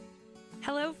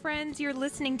Hello, friends. You're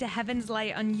listening to Heaven's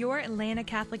Light on your Atlanta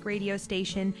Catholic radio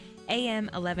station, AM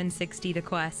 1160 The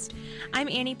Quest. I'm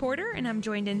Annie Porter, and I'm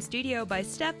joined in studio by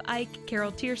Steph Ike,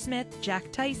 Carol Tearsmith,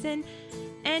 Jack Tyson,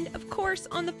 and, of course,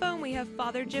 on the phone we have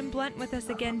Father Jim Blunt with us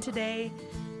again today.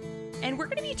 And we're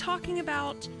going to be talking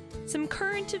about some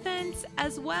current events,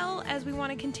 as well as we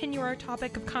want to continue our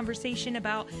topic of conversation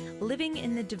about living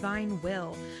in the divine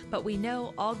will. But we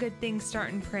know all good things start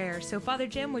in prayer. So, Father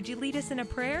Jim, would you lead us in a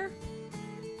prayer?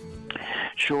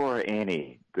 Sure,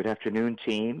 Annie. Good afternoon,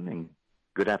 team, and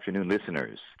good afternoon,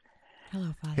 listeners.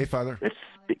 Hello, Father. Hey, Father.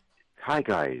 Hi,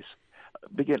 guys.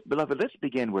 Beloved, let's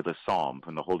begin with a psalm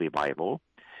from the Holy Bible.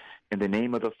 In the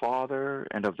name of the Father,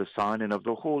 and of the Son, and of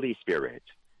the Holy Spirit.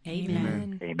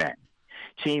 Amen. Amen.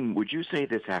 Team, would you say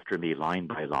this after me line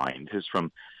by line? This is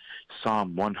from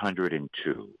Psalm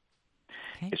 102.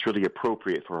 Okay. It's really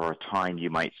appropriate for our time, you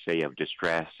might say, of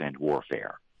distress and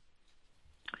warfare.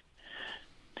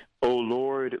 O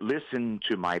Lord, listen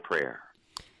to my prayer.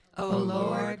 O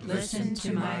Lord, listen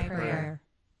to my prayer.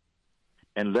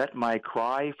 And let my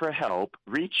cry for help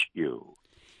reach you.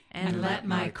 And let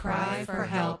my cry for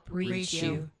help reach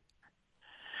you.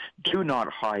 Do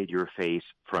not hide your face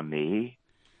from me.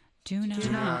 Do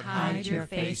not hide your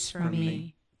face from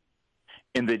me.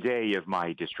 In the day of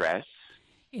my distress.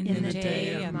 In the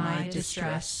day of my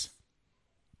distress.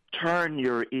 Turn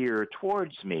your ear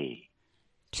towards me.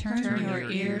 Turn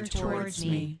your ear towards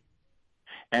me.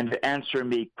 And answer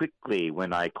me quickly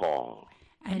when I call.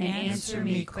 And answer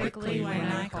me quickly when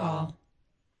I call.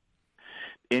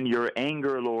 In your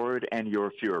anger, Lord, and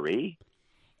your fury.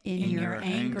 In your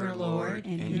anger, Lord,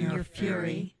 and in your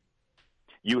fury.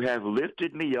 You have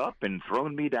lifted me up and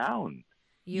thrown me down.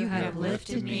 You have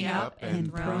lifted me up and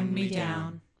thrown me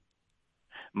down.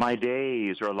 My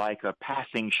days are like a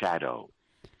passing shadow.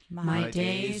 My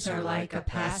days are like a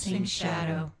passing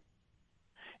shadow.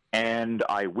 And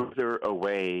I wither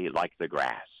away like the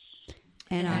grass.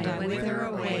 And I wither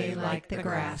away like the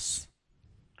grass.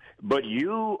 But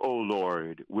you, O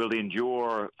Lord, will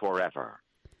endure forever.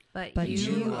 But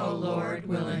you, O Lord,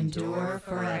 will endure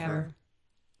forever.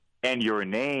 And your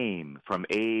name from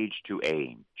age to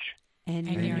age. And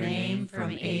your name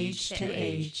from age to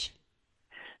age.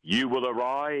 You will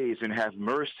arise and have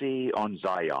mercy on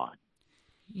Zion.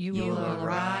 You will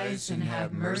arise and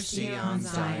have mercy on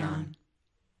Zion.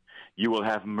 You will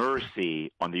have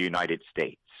mercy on the United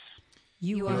States.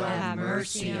 You will have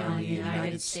mercy on the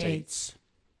United States.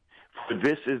 For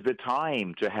this is the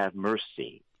time to have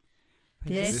mercy.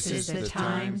 This is the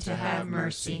time to have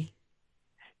mercy.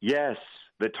 Yes,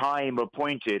 the time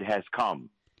appointed has come.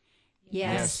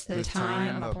 Yes, the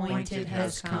time appointed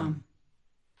has come.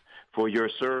 For your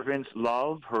servants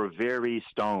love her very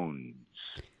stones.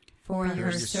 For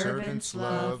your servants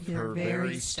love your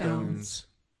very stones.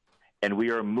 And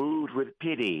we are moved with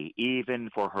pity even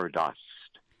for her dust.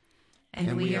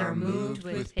 And we are moved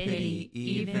with pity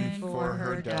even for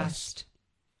her dust.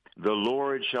 The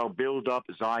Lord shall build up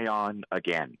Zion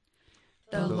again.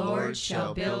 The Lord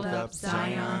shall build up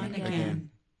Zion again.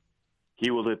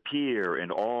 He will appear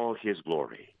in all his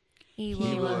glory. He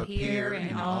will appear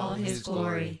in all his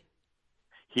glory.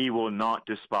 He will not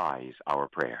despise our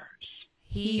prayers.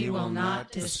 He will not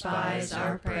despise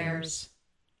our prayers.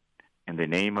 In the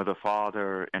name of the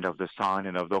Father, and of the Son,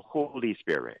 and of the Holy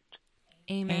Spirit.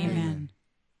 Amen.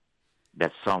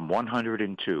 That's Psalm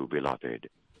 102, beloved.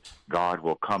 God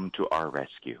will come to our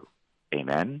rescue.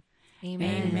 Amen?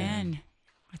 Amen.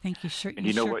 I think you sure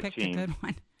what, picked team? a good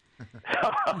one.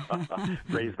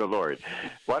 Praise the Lord.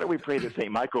 Why don't we pray the St.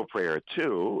 Michael prayer,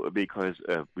 too, because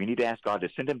we need to ask God to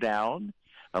send him down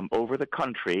over the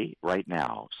country right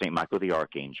now. St. Michael the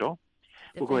Archangel.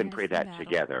 We'll go ahead and pray that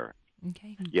together.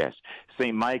 Okay. Yes.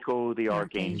 St. Michael the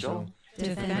Archangel,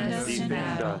 defend us in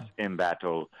battle. in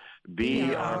battle.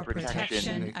 Be our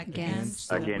protection against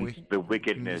the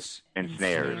wickedness and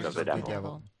snares of the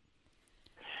devil.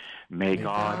 May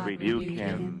God rebuke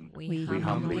him, we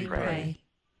humbly pray.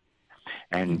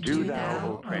 And do thou,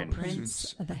 O O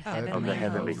Prince of the heavenly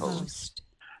heavenly host, host,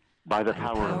 by the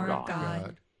power of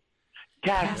God,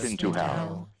 cast into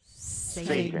hell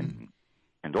Satan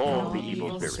and all the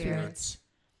evil spirits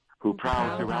who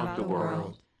prowl throughout the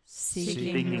world,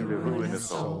 seeking the ruin of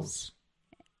souls.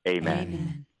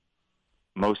 Amen.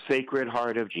 Most Sacred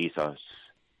Heart of Jesus,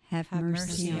 have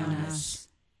mercy on us.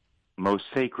 Most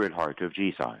Sacred Heart of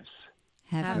Jesus,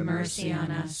 Have mercy on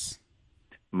us.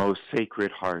 Most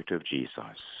Sacred Heart of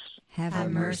Jesus, Have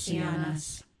mercy on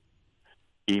us.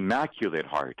 Immaculate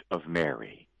Heart of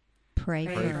Mary, Pray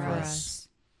for us.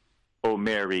 O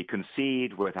Mary,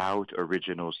 conceived without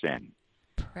original sin.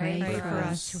 Pray for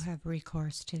us who have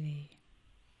recourse to thee.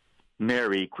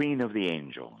 Mary, Queen of the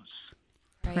Angels,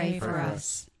 pray for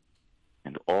us.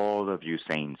 and all of you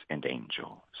saints and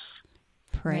angels,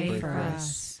 Pray for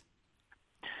us.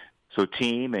 So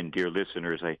team and dear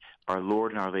listeners, our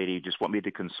Lord and Our Lady just want me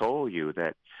to console you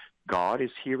that God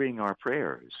is hearing our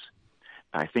prayers.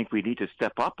 I think we need to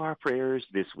step up our prayers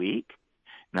this week,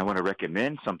 and I want to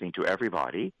recommend something to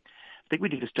everybody. I think we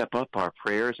need to step up our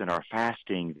prayers and our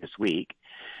fasting this week.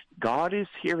 God is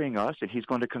hearing us, and He's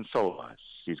going to console us.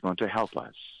 He's going to help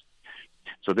us.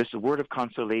 So this is a word of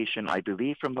consolation, I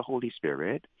believe, from the Holy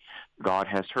Spirit. God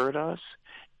has heard us,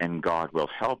 and God will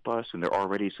help us, and there are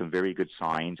already some very good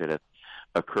signs that have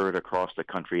occurred across the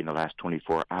country in the last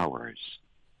 24 hours.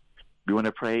 We want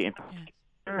to pray in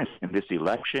this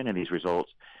election and these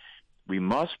results. We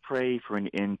must pray for an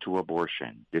end to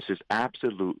abortion. This is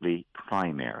absolutely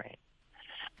primary.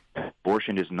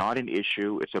 Abortion is not an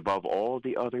issue. It's above all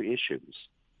the other issues.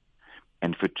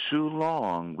 And for too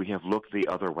long, we have looked the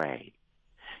other way.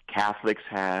 Catholics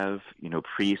have,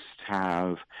 priests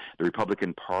have, the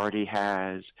Republican Party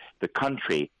has, the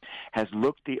country has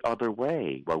looked the other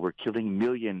way while we're killing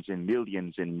millions and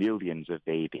millions and millions of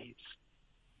babies.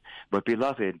 But,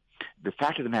 beloved, the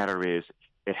fact of the matter is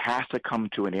it has to come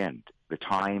to an end. The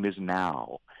time is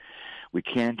now. We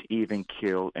can't even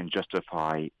kill and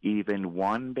justify even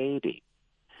one baby.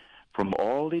 From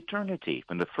all eternity,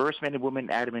 from the first man and woman,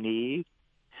 Adam and Eve,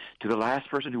 to the last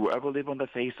person who will ever live on the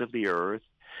face of the earth,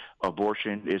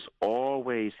 abortion is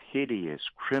always hideous,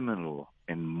 criminal,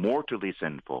 and mortally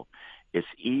sinful. It's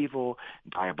evil,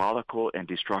 diabolical, and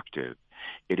destructive.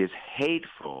 It is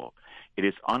hateful. It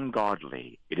is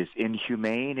ungodly. It is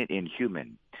inhumane and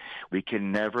inhuman. We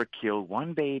can never kill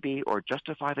one baby or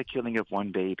justify the killing of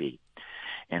one baby.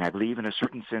 And I believe in a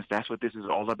certain sense that's what this is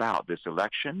all about, this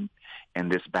election and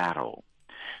this battle.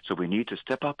 So we need to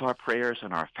step up our prayers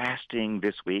and our fasting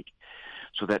this week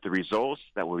so that the results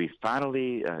that will be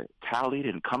finally tallied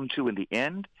and come to in the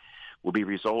end will be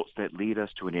results that lead us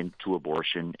to an end to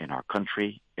abortion in our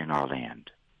country, in our land.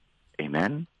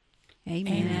 Amen?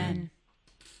 Amen.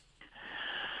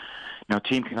 Now,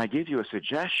 team, can I give you a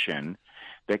suggestion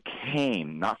that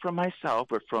came not from myself,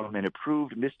 but from an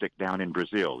approved mystic down in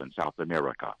Brazil in South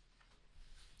America?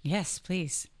 Yes,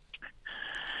 please.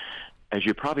 As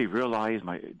you probably realize,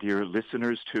 my dear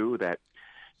listeners, too, that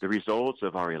the results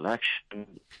of our election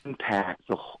impact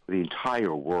the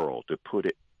entire world, to put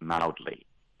it mildly.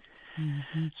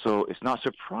 Mm-hmm. So it's not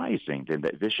surprising then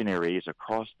that visionaries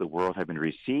across the world have been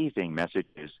receiving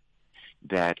messages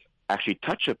that actually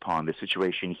touch upon the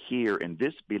situation here in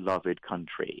this beloved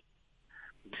country,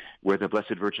 where the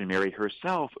Blessed Virgin Mary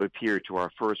herself appeared to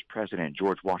our first president,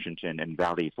 George Washington, in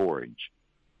Valley Forge,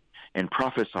 and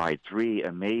prophesied 3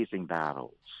 amazing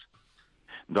battles,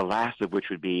 the last of which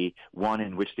would be one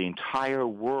in which the entire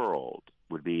world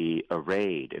would be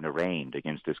arrayed and arraigned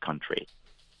against this country.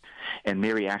 And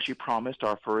Mary actually promised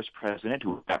our first president,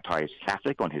 who was baptized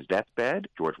Catholic on his deathbed,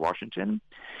 George Washington,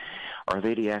 Our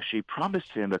Lady actually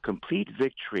promised him a complete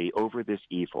victory over this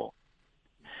evil.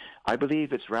 I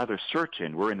believe it's rather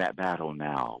certain we're in that battle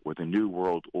now, where the New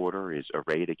World Order is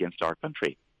arrayed against our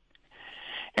country.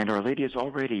 And Our Lady has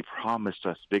already promised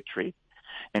us victory.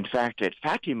 In fact, at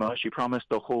Fatima, she promised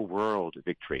the whole world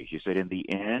victory. She said, in the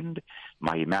end,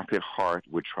 my Immaculate Heart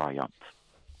would triumph.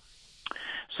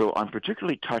 So I'm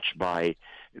particularly touched by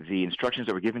the instructions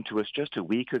that were given to us just a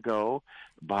week ago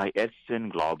by Edson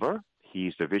Glauber.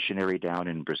 He's the visionary down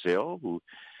in Brazil who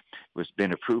was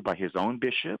been approved by his own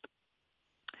bishop.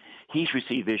 He's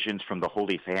received visions from the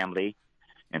Holy Family,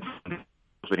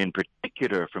 but in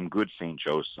particular from good St.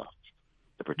 Joseph,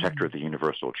 the protector of the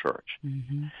Universal Church.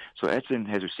 Mm-hmm. So Edson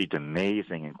has received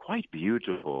amazing and quite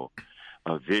beautiful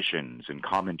visions and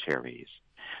commentaries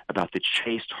about the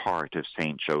chaste heart of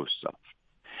St. Joseph.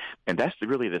 And that's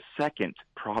really the second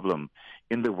problem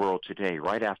in the world today,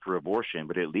 right after abortion,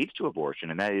 but it leads to abortion,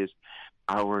 and that is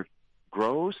our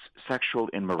gross sexual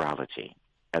immorality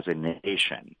as a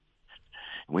nation.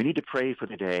 We need to pray for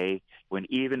the day when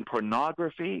even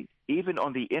pornography, even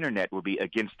on the internet, will be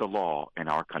against the law in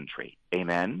our country.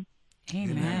 Amen?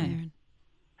 Amen.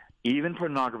 Even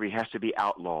pornography has to be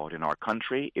outlawed in our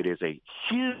country. It is a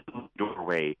huge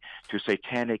doorway to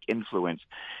satanic influence,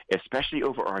 especially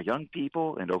over our young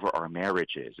people and over our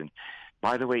marriages. And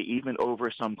by the way, even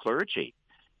over some clergy.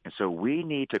 And so we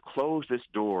need to close this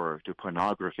door to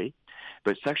pornography.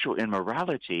 But sexual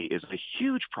immorality is a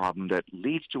huge problem that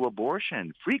leads to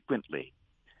abortion frequently.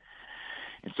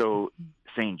 And so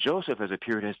St. Joseph has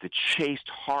appeared as the chaste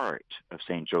heart of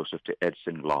St. Joseph to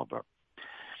Edson Glauber.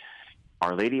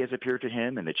 Our Lady has appeared to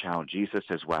him and the child Jesus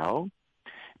as well.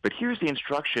 But here's the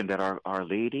instruction that Our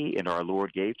Lady and our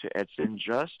Lord gave to Edson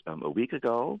just a week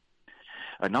ago,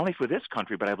 not only for this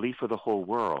country, but I believe for the whole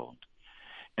world.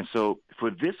 And so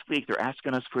for this week, they're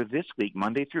asking us for this week,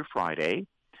 Monday through Friday,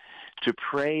 to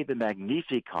pray the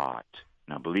Magnificat.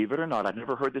 Now, believe it or not, I've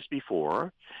never heard this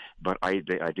before, but I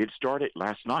did start it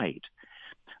last night.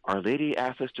 Our Lady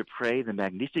asked us to pray the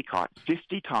Magnificat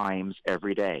 50 times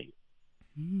every day,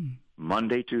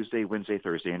 Monday, Tuesday, Wednesday,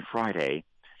 Thursday, and Friday,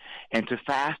 and to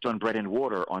fast on bread and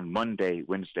water on Monday,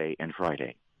 Wednesday, and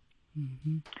Friday.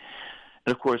 Mm-hmm.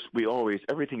 And of course,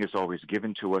 everything is always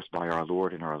given to us by our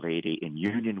Lord and our Lady in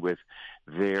union with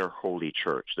their holy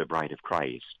church, the bride of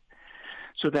Christ.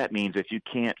 So that means if you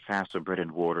can't fast on bread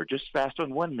and water, just fast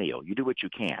on one meal. You do what you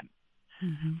can.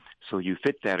 Mm-hmm. So you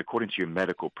fit that according to your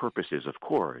medical purposes, of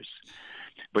course.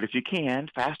 But if you can,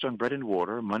 fast on bread and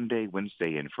water Monday,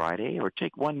 Wednesday, and Friday, or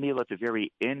take one meal at the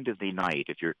very end of the night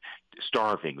if you're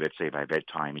starving, let's say, by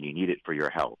bedtime and you need it for your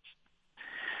health.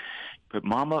 But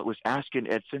Mama was asking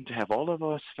Edson to have all of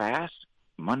us fast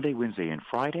Monday, Wednesday, and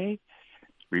Friday,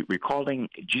 recalling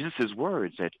Jesus'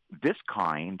 words that this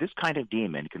kind of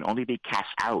demon can only be cast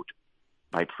out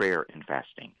by prayer and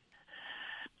fasting.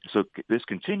 So let's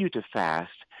continue to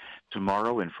fast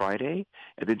tomorrow and Friday,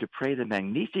 and then to pray the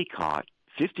Magnificat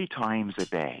 50 times a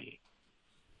day.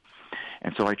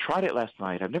 And so I tried it last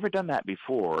night. I've never done that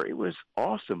before. It was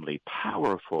awesomely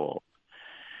powerful.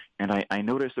 And I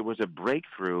noticed there was a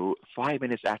breakthrough 5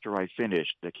 minutes after I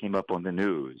finished that came up on the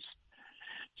news.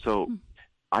 So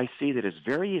I see that it's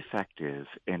very effective.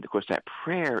 And, of course, that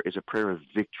prayer is a prayer of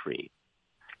victory.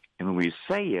 And when we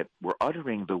say it, we're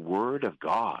uttering the word of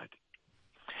God.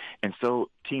 And so,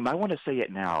 team, I want to say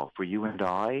it now for you and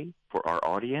I, for our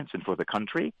audience, and for the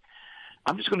country.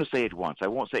 I'm just going to say it once. I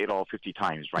won't say it all 50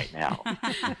 times right now.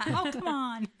 Oh, come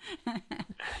on.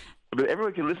 But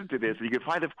everyone can listen to this. You can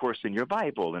find, of course, in your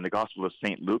Bible, in the Gospel of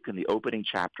St. Luke, in the opening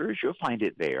chapters. You'll find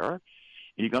it there. And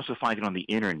you can also find it on the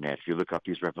Internet if you look up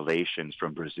these revelations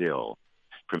from Brazil,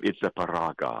 from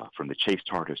Itzaparaga, from the chaste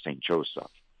heart of St.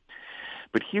 Joseph.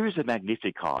 But here's the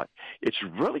Magnificat. It's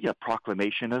really a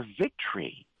proclamation of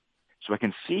victory. So I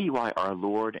can see why our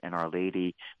Lord and our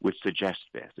Lady would suggest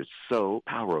this. It's so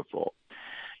powerful.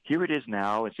 Here it is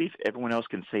now, and see if everyone else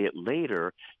can say it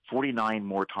later 49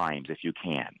 more times if you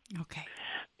can. Okay.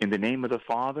 In the name of the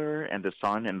Father, and the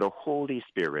Son, and the Holy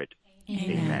Spirit. Amen.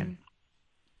 Amen.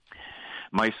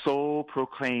 My soul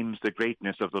proclaims the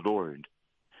greatness of the Lord.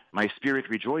 My spirit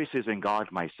rejoices in God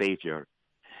my Savior,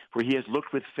 for he has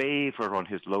looked with favor on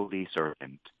his lowly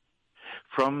servant.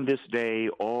 From this day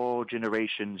all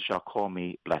generations shall call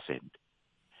me blessed.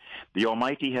 The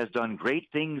Almighty has done great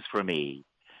things for me,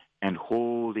 and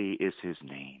holy is his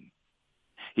name.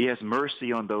 He has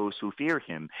mercy on those who fear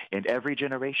him in every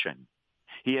generation.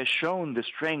 He has shown the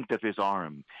strength of his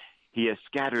arm. He has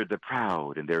scattered the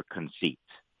proud in their conceit.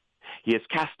 He has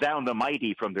cast down the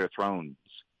mighty from their thrones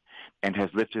and has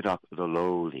lifted up the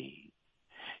lowly.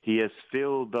 He has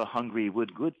filled the hungry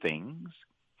with good things,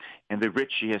 and the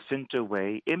rich he has sent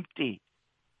away empty.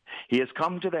 He has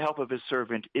come to the help of his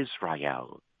servant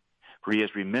Israel, for he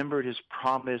has remembered his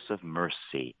promise of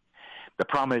mercy, the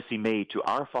promise he made to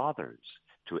our fathers,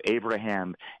 to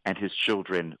Abraham and his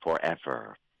children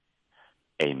forever.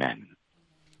 Amen.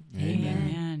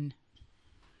 Amen.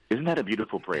 Isn't that a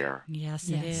beautiful prayer? Yes,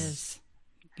 it is.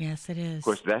 Yes, it is. Of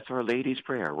course, that's Our Lady's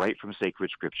Prayer, right from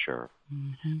sacred scripture.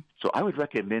 Mm-hmm. So I would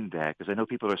recommend that, because I know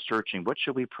people are searching, what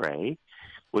should we pray?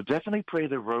 Well, definitely pray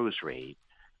the Rosary.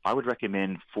 I would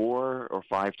recommend 4 or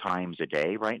 5 times a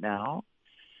day right now.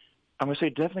 I'm going to say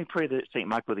definitely pray the St.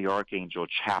 Michael the Archangel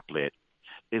chaplet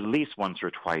at least once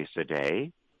or twice a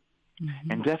day.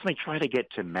 Mm-hmm. And definitely try to get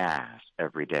to Mass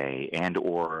every day and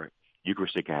or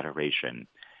Eucharistic adoration.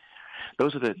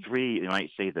 Those are the 3, you might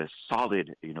say, the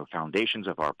solid, foundations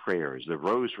of our prayers: the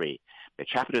Rosary, the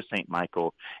Chaplet of St.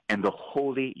 Michael, and the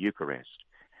Holy Eucharist.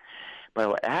 But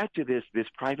I'll add to this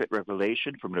private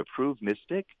revelation from an approved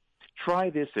mystic. Try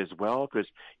this as well, because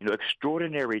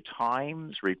extraordinary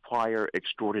times require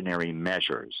extraordinary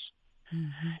measures.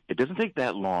 Mm-hmm. It doesn't take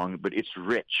that long, but it's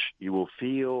rich. You will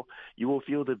feel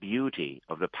the beauty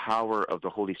of the power of the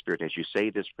Holy Spirit as you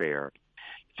say this prayer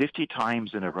 50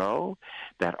 times in a row,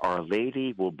 that Our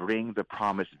Lady will bring the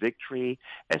promised victory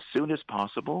as soon as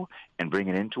possible and bring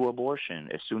an end to abortion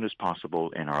as soon as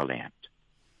possible in our land.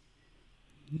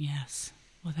 Yes.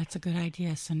 Well, that's a good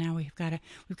idea. So now we've got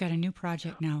a new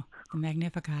project now, the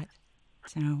Magnificat.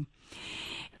 So,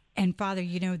 and Father,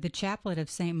 the chaplet of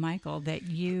St. Michael that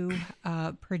you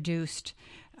produced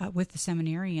with the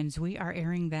seminarians. We are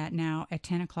airing that now at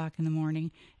 10 o'clock in the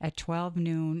morning, at 12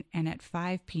 noon, and at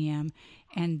 5 p.m.,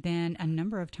 and then a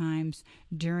number of times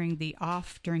during the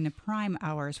prime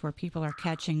hours where people are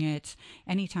catching it.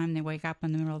 Anytime they wake up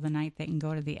in the middle of the night, they can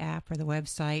go to the app or the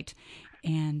website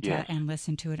and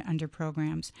listen to it under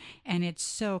programs. And it's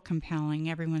so compelling.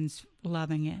 Everyone's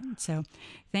loving it. So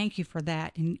thank you for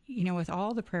that. And, with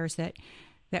all the prayers that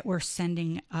we're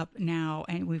sending up now,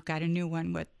 and we've got a new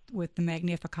one with the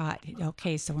Magnificat.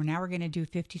 Okay, so we're going to do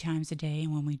 50 times a day.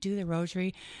 And when we do the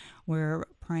rosary, we're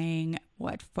praying,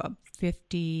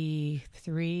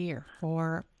 53 or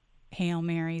 4 Hail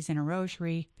Marys in a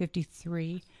rosary,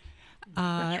 53.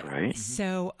 That's right.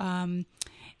 So,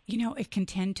 it can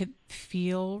tend to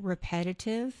feel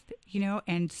repetitive,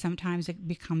 and sometimes it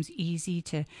becomes easy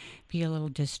to be a little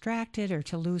distracted or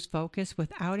to lose focus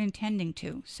without intending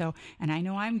to. So, and I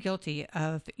know I'm guilty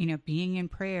of, being in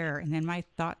prayer and then my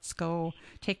thoughts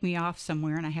take me off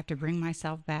somewhere and I have to bring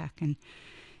myself back and,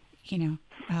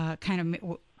 kind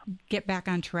of get back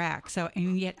on track. So,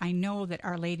 and yet I know that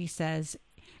Our Lady says,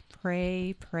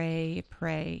 pray, pray,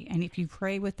 pray. And if you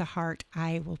pray with the heart,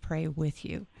 I will pray with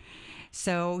you.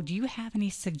 So do you have any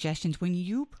suggestions when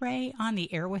you pray on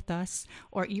the air with us,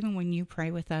 or even when you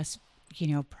pray with us,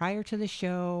 prior to the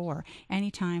show or any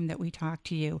time that we talk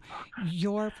to you?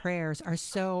 Your prayers are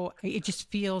it just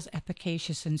feels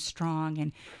efficacious and strong,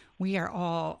 and we are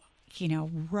all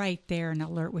right there and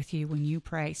alert with you when you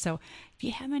pray. So if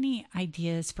you have any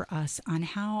ideas for us on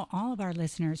how all of our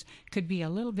listeners could be a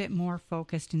little bit more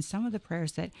focused in some of the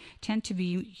prayers that tend to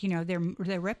be,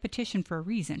 they're repetition for a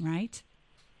reason, right?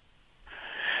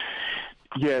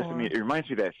 Yes, it reminds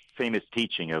me of that famous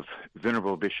teaching of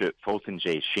Venerable Bishop Fulton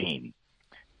J. Sheen,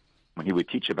 when he would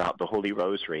teach about the Holy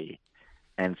Rosary,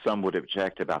 and some would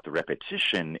object about the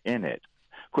repetition in it.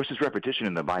 Of course, there's repetition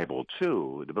in the Bible,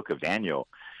 too. The book of Daniel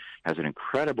has an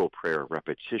incredible prayer of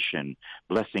repetition,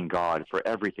 blessing God for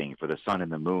everything, for the sun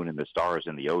and the moon and the stars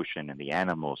and the ocean and the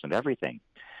animals and everything.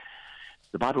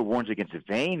 The Bible warns against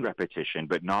vain repetition,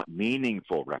 but not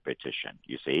meaningful repetition,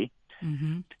 you see?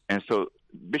 Mm-hmm. And so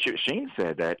Bishop Sheen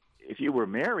said that if you were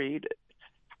married,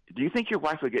 do you think your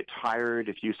wife would get tired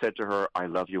if you said to her, I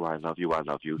love you, I love you, I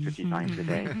love you 50 times a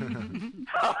day?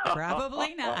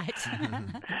 Probably not.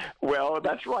 Well,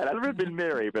 that's right. I've never been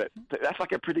married, but that's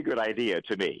like a pretty good idea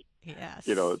to me. Yes.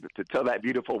 To tell that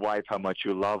beautiful wife how much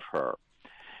you love her.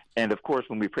 And, of course,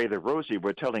 when we pray the Rosary,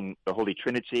 we're telling the Holy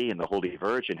Trinity and the Holy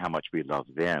Virgin how much we love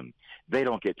them. They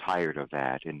don't get tired of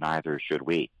that, and neither should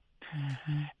we.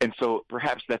 Mm-hmm. And so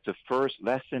perhaps that's the first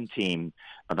lesson, team,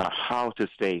 about how to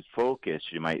stay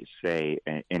focused, you might say,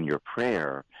 in your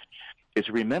prayer, is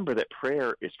remember that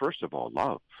prayer is, first of all,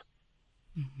 love.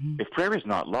 Mm-hmm. If prayer is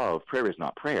not love, prayer is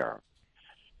not prayer.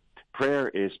 Prayer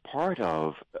is part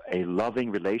of a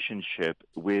loving relationship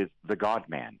with the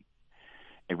God-man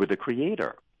and with the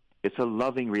Creator. It's a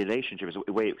loving relationship. It's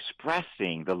a way of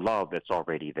expressing the love that's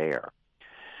already there.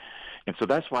 And so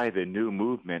that's why the new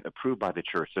movement approved by the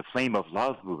Church, the Flame of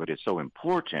Love movement, is so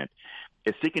important.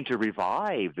 It's seeking to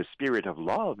revive the spirit of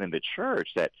love in the Church,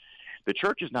 that the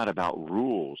Church is not about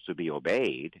rules to be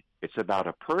obeyed. It's about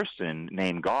a person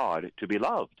named God to be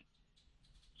loved.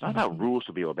 It's not about rules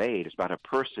to be obeyed. It's about a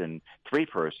person, 3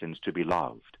 persons, to be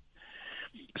loved.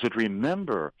 So to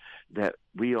remember that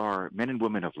we are men and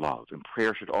women of love, and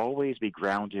prayer should always be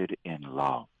grounded in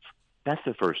love. That's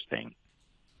the first thing.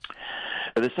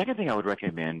 The second thing I would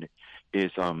recommend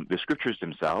is the scriptures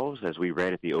themselves, as we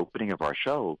read at the opening of our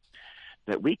show,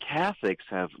 that we Catholics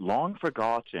have long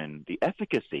forgotten the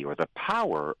efficacy or the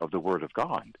power of the Word of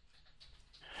God,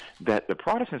 that the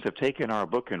Protestants have taken our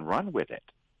book and run with it.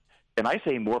 And I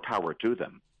say more power to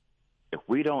them. If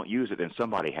we don't use it, then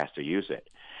somebody has to use it.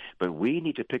 But we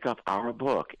need to pick up our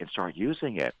book and start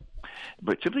using it.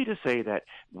 But simply to say that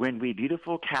when we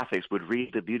beautiful Catholics would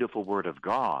read the beautiful Word of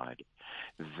God,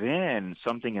 then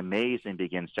something amazing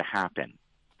begins to happen.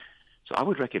 So I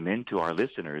would recommend to our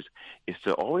listeners is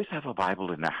to always have a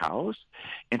Bible in the house,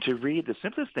 and to read, the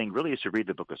simplest thing really is to read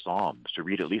the book of Psalms, to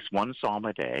read at least one psalm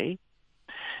a day.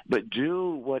 But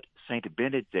do what St.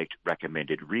 Benedict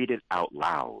recommended, read it out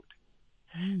loud.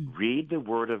 Read the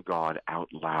Word of God out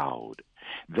loud.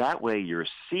 That way you're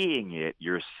seeing it,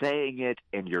 you're saying it,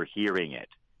 and you're hearing it.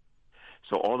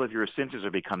 So all of your senses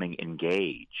are becoming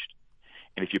engaged.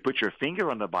 And if you put your finger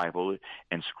on the Bible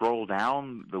and scroll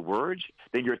down the words,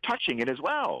 then you're touching it as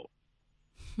well.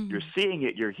 You're seeing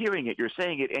it, you're hearing it, you're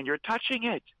saying it, and you're touching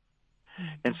it.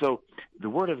 And so the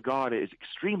Word of God is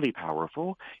extremely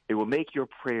powerful. It will make your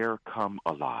prayer come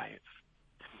alive.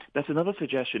 That's another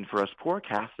suggestion for us poor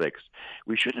Catholics.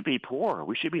 We shouldn't be poor.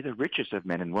 We should be the richest of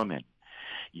men and women.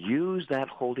 use that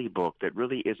holy book that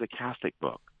really is a Catholic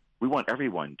book. We want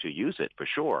everyone to use it, for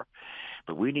sure.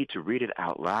 But we need to read it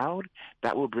out loud.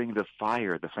 That will bring the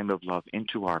fire, the flame of love,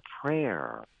 into our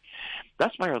prayer.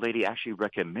 That's why Our Lady actually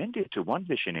recommended to one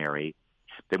missionary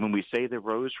that when we say the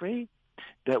rosary,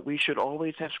 that we should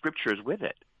always have scriptures with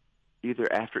it,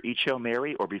 either after each Hail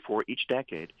Mary or before each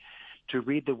decade, to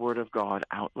read the Word of God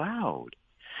out loud.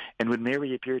 And when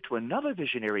Mary appeared to another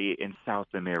visionary in South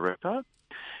America,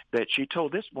 that she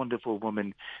told this wonderful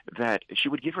woman that she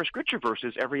would give her scripture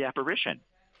verses every apparition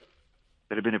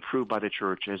that had been approved by the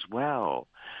Church as well.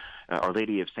 Our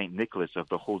Lady of St. Nicholas of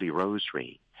the Holy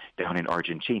Rosary down in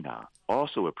Argentina,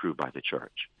 also approved by the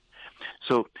Church.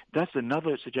 So that's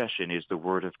another suggestion, is the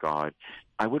Word of God.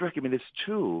 I would recommend this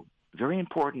too, very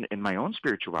important in my own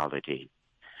spirituality,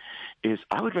 is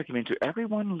I would recommend to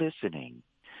everyone listening,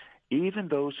 even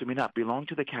those who may not belong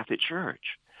to the Catholic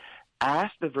Church,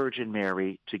 ask the Virgin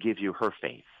Mary to give you her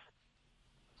faith.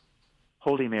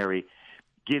 Holy Mary,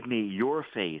 give me your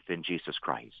faith in Jesus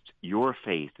Christ, your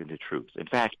faith in the truth. In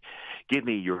fact, give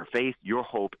me your faith, your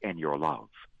hope, and your love.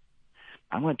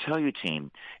 I'm going to tell you,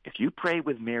 team, if you pray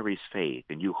with Mary's faith,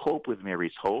 and you hope with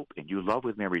Mary's hope, and you love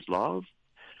with Mary's love,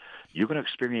 you're going to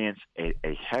experience a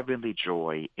heavenly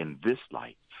joy in this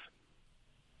life.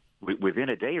 Within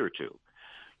a day or two,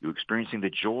 you're experiencing the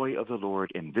joy of the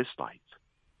Lord in this life,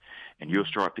 and you'll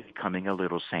start becoming a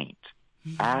little saint.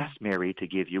 Mm-hmm. Ask Mary to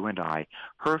give you and I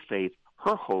her faith,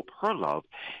 her hope, her love,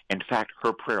 in fact,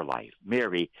 her prayer life.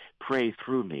 Mary, pray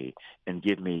through me and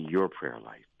give me your prayer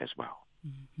life as well.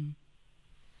 Mm-hmm.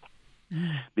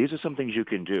 Mm-hmm. These are some things you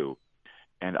can do.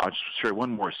 And I'll just share one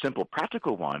more simple,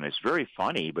 practical one. It's very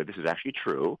funny, but this is actually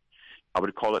true. I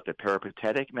would call it the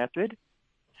peripatetic method.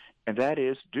 And that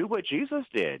is, do what Jesus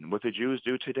did and what the Jews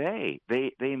do today.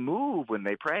 They move when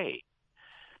they pray.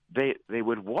 They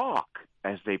would walk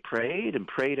as they prayed and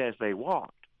prayed as they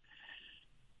walked.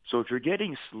 So if you're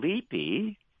getting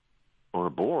sleepy or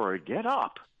bored, get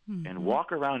up and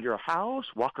walk around your house,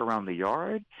 walk around the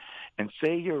yard, and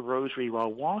say your rosary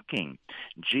while walking.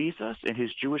 Jesus and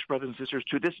his Jewish brothers and sisters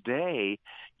to this day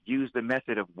use the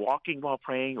method of walking while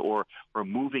praying or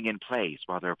moving in place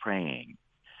while they're praying.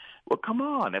 Well, come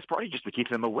on. That's probably just to keep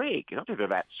them awake. I don't think they're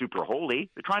that super holy.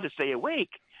 They're trying to stay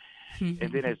awake.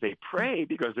 And then as they pray,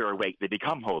 because they're awake, they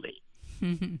become holy.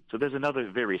 So there's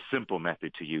another very simple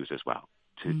method to use as well,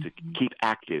 to keep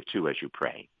active, too, as you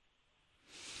pray.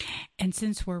 And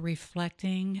since we're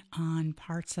reflecting on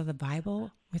parts of the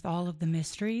Bible with all of the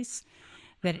mysteries,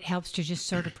 that it helps to just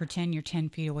sort of pretend you're 10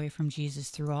 feet away from Jesus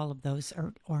through all of those,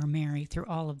 or Mary, through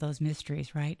all of those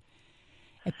mysteries, right?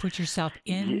 And put yourself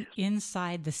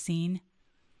inside the scene.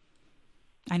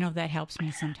 I know that helps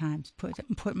me sometimes.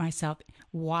 Put myself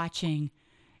watching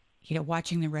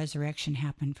the resurrection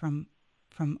happen from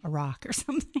a rock or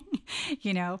something.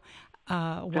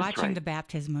 Watching the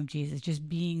baptism of Jesus, just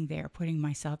being there, putting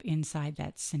myself inside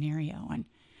that scenario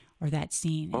or that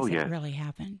scene as it really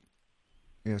happened.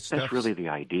 Yeah, that's really the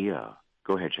idea.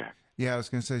 Go ahead, Jack. Yeah, I was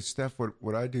going to say, Steph,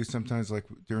 what I do sometimes, like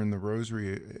during the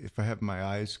rosary, if I have my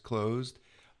eyes closed,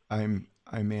 I'm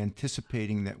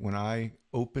anticipating that when I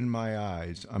open my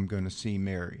eyes, I'm going to see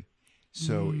Mary.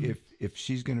 So if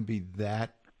she's going to be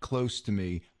that close to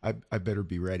me, I better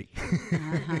be ready.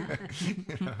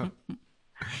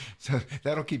 So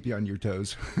that'll keep you on your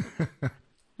toes.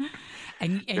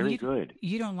 and Very good.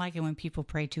 You don't like it when people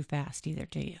pray too fast either,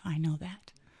 do you? I know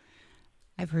that.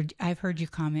 I've heard you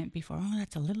comment before. Oh,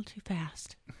 that's a little too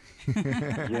fast.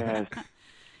 Yes.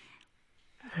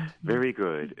 Very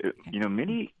good.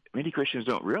 Many Christians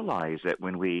don't realize that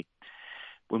when we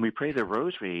pray the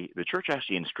rosary, the Church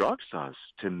actually instructs us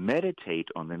to meditate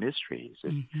on the mysteries.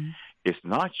 It's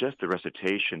not just the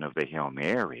recitation of the Hail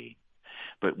Mary,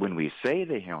 but when we say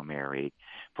the Hail Mary,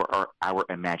 for our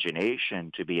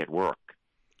imagination to be at work,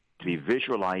 to be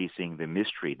visualizing the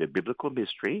mystery, the biblical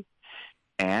mystery,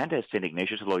 and as St.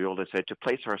 Ignatius of Loyola said, to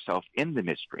place ourselves in the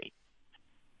mystery.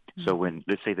 So when,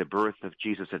 let's say, the birth of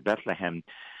Jesus at Bethlehem,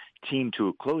 team,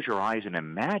 to close your eyes and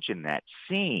imagine that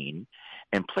scene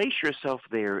and place yourself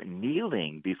there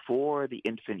kneeling before the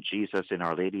infant Jesus and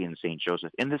Our Lady and St.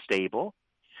 Joseph in the stable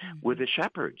with the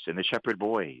shepherds and the shepherd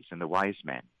boys and the wise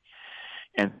men.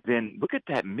 And then look at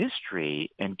that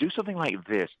mystery and do something like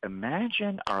this.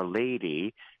 Imagine Our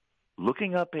Lady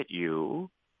looking up at you,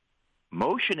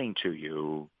 motioning to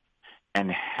you,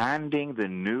 and handing the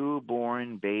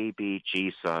newborn baby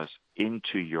Jesus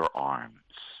into your arms.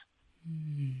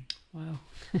 Wow.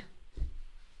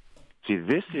 See,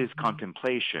 this is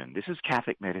contemplation. This is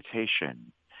Catholic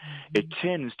meditation. It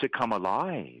tends to come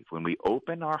alive when we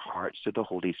open our hearts to the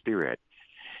Holy Spirit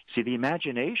See, the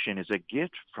imagination is a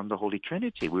gift from the Holy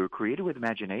Trinity. We were created with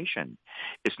imagination.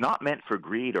 It's not meant for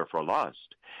greed or for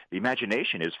lust. The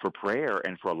imagination is for prayer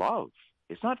and for love.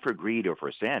 It's not for greed or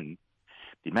for sin.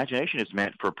 The imagination is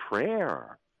meant for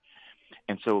prayer.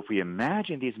 And so if we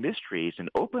imagine these mysteries and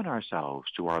open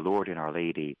ourselves to our Lord and our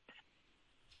Lady,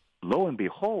 lo and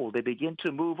behold, they begin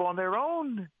to move on their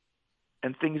own,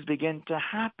 and things begin to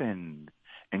happen.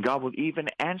 And God will even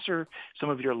answer some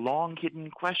of your long-hidden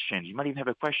questions. You might even have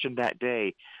a question that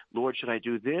day, Lord, should I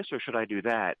do this or should I do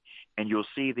that? And you'll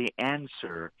see the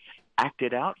answer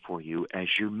acted out for you as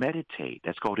you meditate.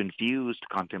 That's called infused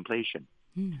contemplation.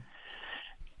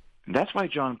 That's why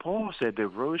John Paul said the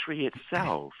rosary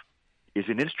itself is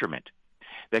an instrument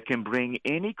that can bring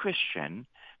any Christian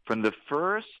from the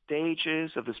first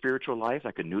stages of the spiritual life,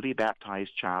 like a newly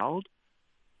baptized child,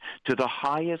 to the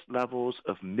highest levels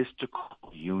of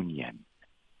mystical union,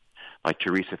 like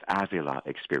Teresa of Avila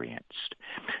experienced.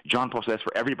 John Paul says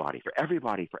for everybody, for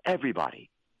everybody, for everybody.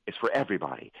 It's for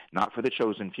everybody, not for the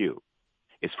chosen few.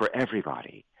 It's for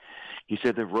everybody. He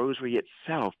said the rosary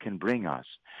itself can bring us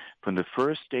from the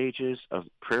first stages of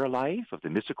prayer life, of the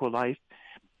mystical life,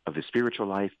 of the spiritual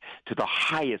life, to the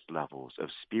highest levels of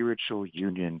spiritual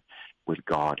union with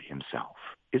God himself.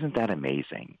 Isn't that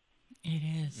amazing? It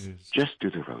is. Just do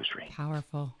the rosary.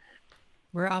 Powerful.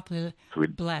 We're awfully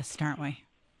blessed, aren't we,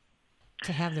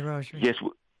 to have the rosary? Yes,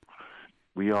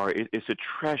 we are. It's a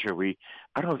treasure. I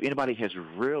don't know if anybody has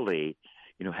really,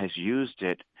 has used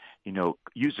it,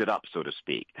 used it up, so to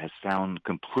speak, has found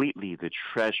completely the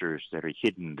treasures that are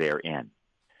hidden therein.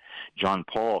 John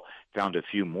Paul found a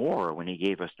few more when he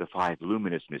gave us the 5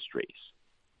 luminous mysteries.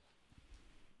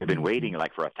 They've been waiting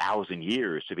for 1,000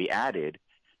 years to be added,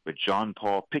 but John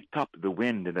Paul picked up the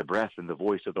wind and the breath and the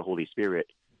voice of the Holy Spirit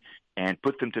and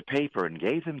put them to paper and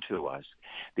gave them to us,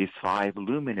 these 5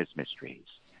 luminous mysteries.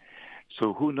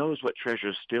 So who knows what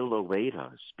treasures still await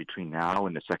us between now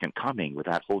and the second coming with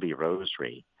that Holy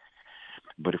Rosary.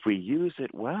 But if we use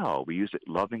it well, we use it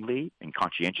lovingly and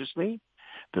conscientiously,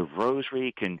 the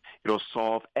Rosary it'll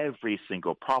solve every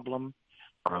single problem.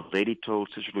 Our Lady told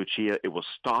Sister Lucia it will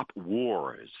stop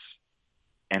wars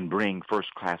and bring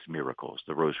first-class miracles,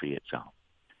 the Rosary itself.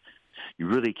 You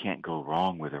really can't go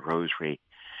wrong with a Rosary.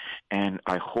 And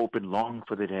I hope and long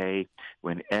for the day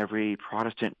when every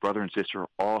Protestant brother and sister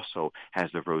also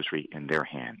has the Rosary in their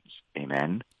hands.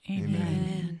 Amen?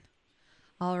 Amen.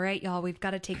 All right, y'all, we've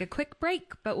got to take a quick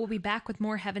break, but we'll be back with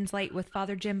more Heaven's Light with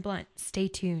Father Jim Blunt. Stay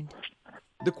tuned.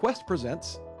 The Quest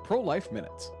presents Pro-Life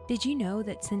Minutes. Did you know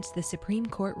that since the Supreme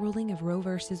Court ruling of Roe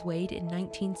v. Wade in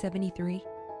 1973,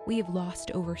 we have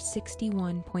lost over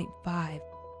 61.5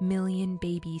 million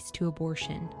babies to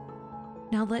abortion?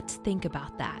 Now let's think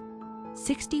about that.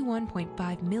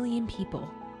 61.5 million people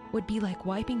would be like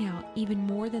wiping out even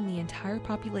more than the entire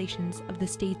populations of the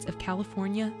states of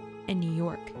California and New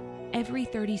York. Every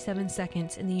 37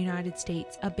 seconds in the United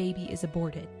States, a baby is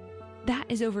aborted. That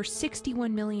is over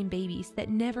 61 million babies that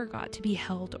never got to be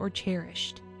held or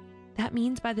cherished. That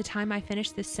means by the time I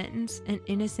finish this sentence, an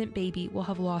innocent baby will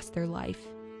have lost their life.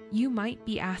 You might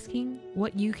be asking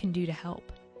what you can do to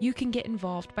help. You can get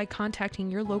involved by contacting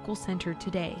your local center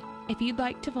today. If you'd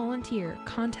like to volunteer,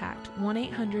 contact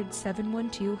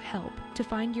 1-800-712-HELP to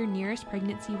find your nearest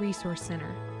pregnancy resource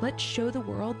center. Let's show the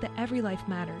world that every life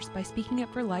matters by speaking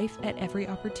up for life at every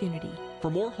opportunity.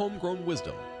 For more homegrown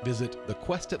wisdom, visit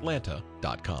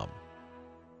thequestatlanta.com.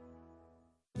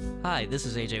 Hi, this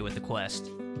is AJ with The Quest.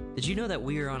 Did you know that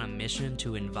we are on a mission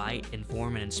to invite,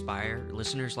 inform, and inspire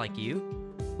listeners like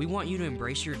you? We want you to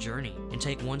embrace your journey and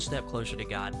take one step closer to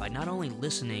God by not only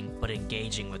listening, but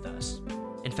engaging with us.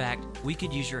 In fact, we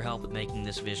could use your help with making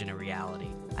this vision a reality.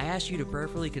 I ask you to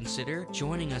prayerfully consider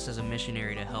joining us as a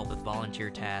missionary to help with volunteer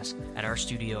tasks at our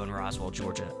studio in Roswell,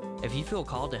 Georgia. If you feel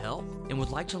called to help and would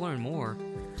like to learn more,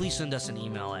 please send us an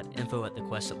email at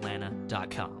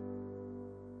info@thequestatlanta.com.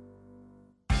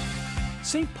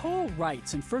 St. Paul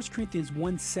writes in 1 Corinthians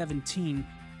 1:17,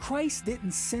 Christ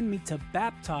didn't send me to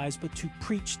baptize, but to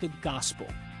preach the gospel.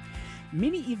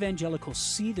 Many evangelicals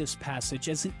see this passage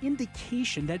as an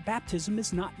indication that baptism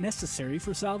is not necessary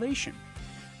for salvation.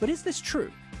 But is this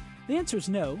true? The answer is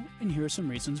no, and here are some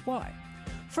reasons why.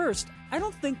 First, I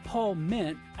don't think Paul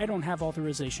meant I don't have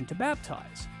authorization to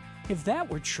baptize. If that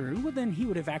were true, well, then he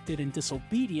would have acted in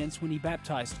disobedience when he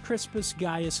baptized Crispus,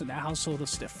 Gaius, and the household of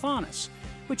Stephanus,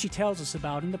 which he tells us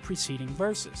about in the preceding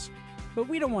verses. But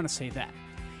we don't want to say that.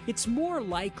 It's more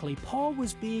likely Paul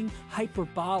was being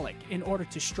hyperbolic in order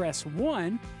to stress,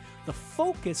 1, the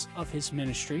focus of his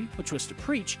ministry, which was to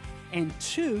preach, and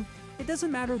 2, it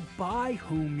doesn't matter by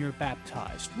whom you're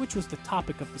baptized, which was the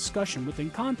topic of discussion within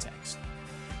context.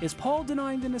 Is Paul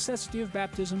denying the necessity of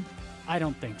baptism? I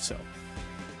don't think so.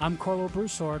 I'm Carlo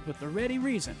Broussard with the ready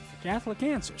reason for Catholic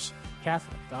Answers,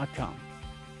 Catholic.com.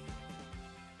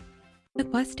 The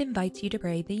Quest invites you to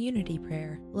pray the Unity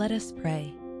Prayer. Let us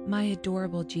pray. My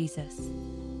adorable Jesus,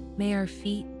 may our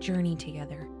feet journey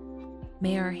together.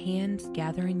 May our hands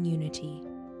gather in unity.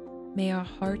 May our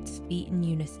hearts beat in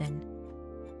unison.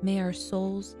 May our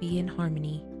souls be in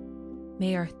harmony.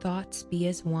 May our thoughts be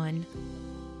as one.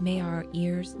 May our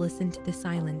ears listen to the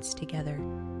silence together.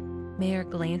 May our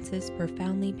glances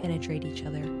profoundly penetrate each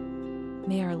other.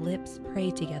 May our lips pray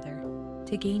together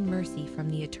to gain mercy from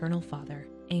the Eternal Father.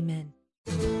 Amen.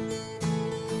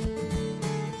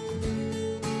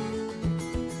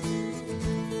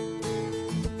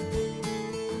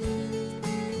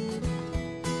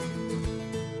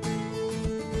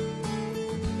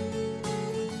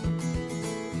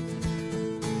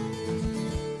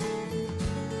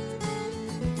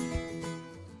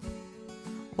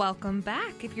 Welcome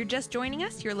back. If you're just joining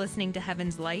us, you're listening to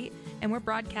Heaven's Light, and we're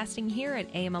broadcasting here at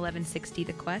AM 1160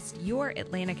 The Quest, your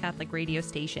Atlanta Catholic radio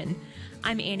station.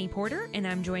 I'm Annie Porter, and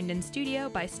I'm joined in studio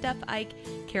by Steph Ike,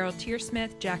 Carol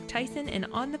Tearsmith, Jack Tyson, and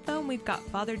on the phone we've got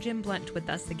Father Jim Blunt with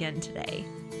us again today.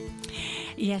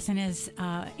 Yes, and as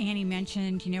Annie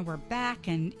mentioned, we're back,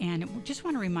 and just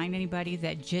want to remind anybody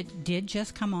that did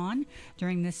just come on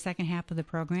during this second half of the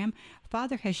program.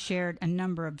 Father has shared a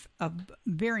number of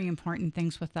very important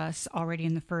things with us already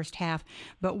in the first half,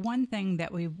 but one thing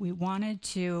that we wanted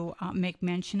to make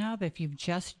mention of, if you've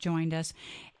just joined us,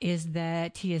 is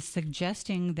that he is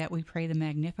suggesting that we pray the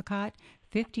Magnificat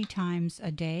 50 times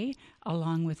a day,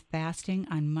 along with fasting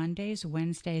on Mondays,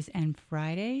 Wednesdays, and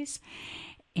Fridays.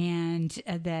 And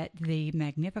that the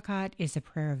Magnificat is a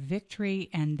prayer of victory,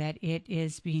 and that it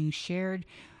is being shared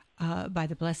by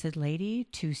the Blessed Lady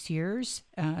to seers,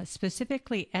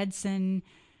 specifically Edson.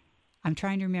 I'm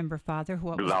trying to remember, Father.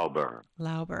 What was Lauber.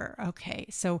 Lauber. Okay,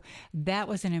 so that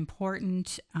was an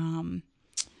important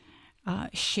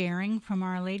sharing from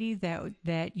Our Lady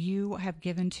that you have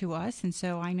given to us, and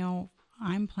so I know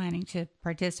I'm planning to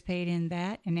participate in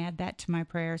that and add that to my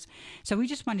prayers. So we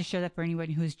just wanted to share that for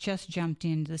anyone who's just jumped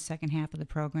into the second half of the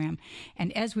program.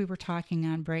 And as we were talking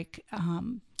on break,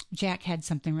 Jack had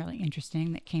something really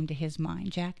interesting that came to his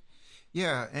mind. Jack?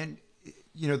 Yeah, and,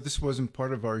 this wasn't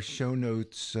part of our show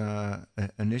notes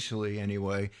initially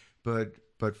anyway, but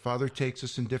Father takes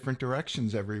us in different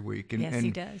directions every week. Yes,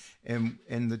 he does. And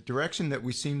the direction that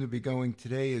we seem to be going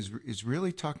today is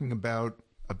really talking about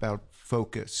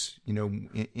focus,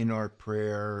 in our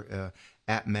prayer,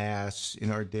 at Mass,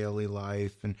 in our daily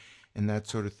life, and that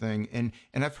sort of thing. And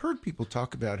I've heard people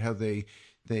talk about how they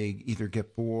either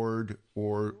get bored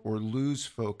or lose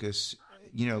focus,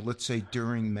 let's say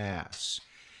during Mass.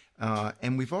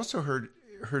 And we've also heard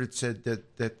it said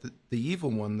that the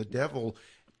evil one, the devil,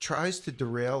 tries to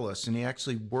derail us, and he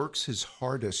actually works his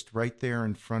hardest right there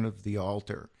in front of the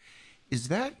altar. Is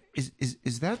that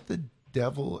the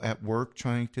devil at work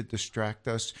trying to distract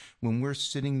us when we're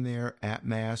sitting there at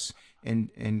Mass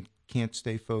and can't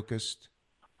stay focused?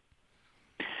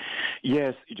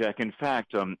 Yes, Jack. In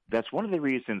fact, that's one of the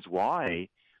reasons why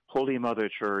Holy Mother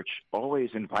Church always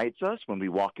invites us when we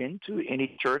walk into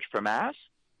any church for Mass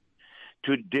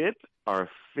to dip our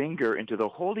finger into the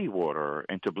holy water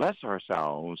and to bless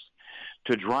ourselves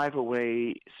to drive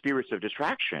away spirits of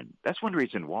distraction. That's one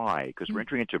reason why, because we're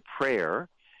entering into prayer.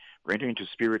 We're entering into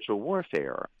spiritual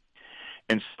warfare.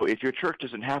 And so if your church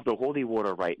doesn't have the holy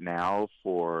water right now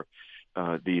for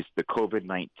the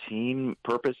COVID-19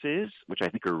 purposes, which I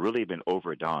think are really been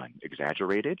overdone,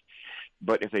 exaggerated,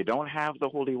 but if they don't have the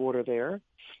holy water there,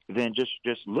 then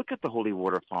just look at the holy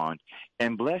water font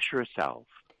and bless yourself.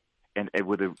 And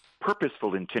with a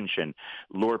purposeful intention,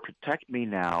 Lord, protect me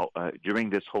now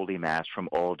during this Holy Mass from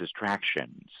all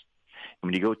distractions.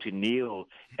 When you go to kneel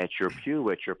at your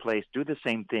pew, at your place, do the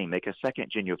same thing. Make a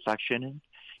second genuflection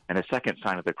and a second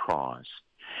sign of the cross.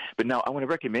 But now I want to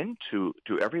recommend to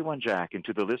everyone, Jack, and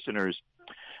to the listeners,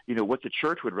 what the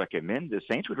church would recommend, the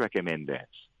saints would recommend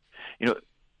this.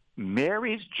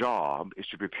 Mary's job is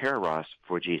to prepare us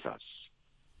for Jesus.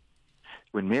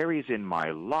 When Mary's in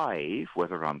my life,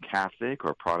 whether I'm Catholic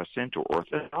or Protestant or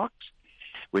Orthodox,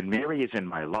 when Mary is in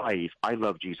my life, I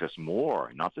love Jesus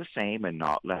more, not the same and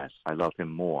not less. I love him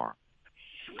more.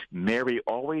 Mary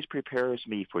always prepares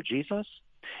me for Jesus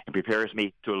and prepares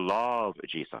me to love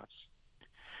Jesus.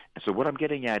 And so what I'm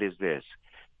getting at is this.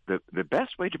 The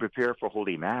best way to prepare for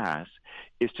Holy Mass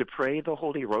is to pray the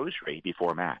Holy Rosary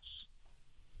before Mass.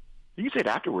 You can say it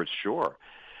afterwards, sure,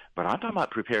 but I'm talking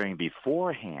about preparing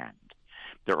beforehand.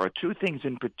 There are two things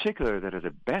in particular that are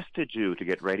the best to do to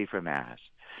get ready for Mass.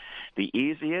 The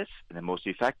easiest and the most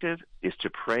effective is to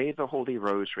pray the Holy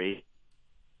Rosary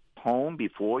home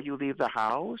before you leave the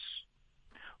house,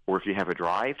 or if you have a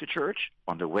drive to church,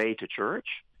 on the way to church,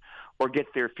 or get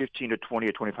there 15 to 20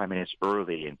 or 25 minutes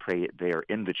early and pray it there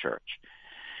in the church.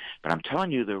 But I'm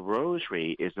telling you, the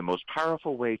Rosary is the most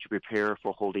powerful way to prepare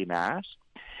for Holy Mass,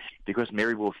 because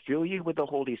Mary will fill you with the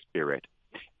Holy Spirit,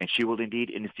 and she will indeed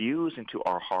infuse into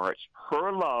our hearts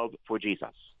her love for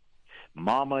Jesus.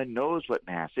 Mama knows what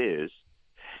Mass is,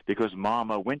 because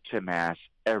Mama went to Mass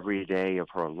every day of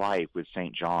her life with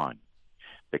St. John,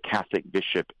 the Catholic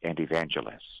bishop and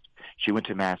evangelist. She went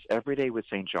to Mass every day with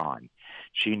St. John.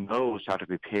 She knows how to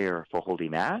prepare for Holy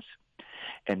Mass.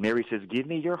 And Mary says, give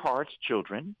me your hearts,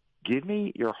 children. Give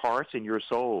me your hearts and your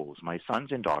souls, my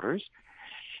sons and daughters,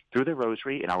 through the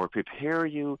Rosary, and I will prepare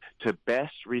you to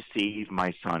best receive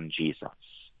my Son, Jesus.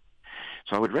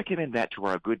 So I would recommend that to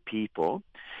our good people.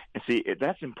 And see,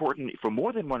 that's important for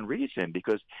more than one reason,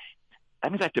 because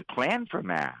that means I have to plan for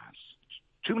Mass.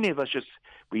 Too many of us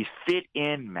we fit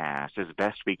in Mass as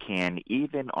best we can,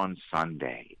 even on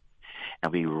Sunday.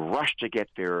 And we rush to get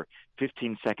there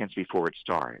 15 seconds before it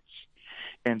starts.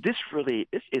 And this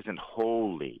isn't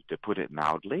holy, to put it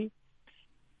mildly.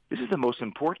 This is the most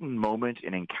important moment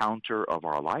and encounter of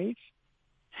our life.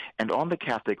 And on the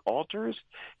Catholic altars,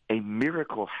 a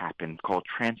miracle happens called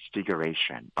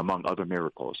Transfiguration, among other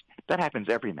miracles. That happens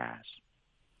every Mass.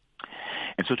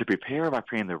 And so to prepare by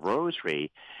praying the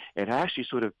Rosary, it actually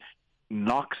sort of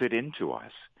knocks it into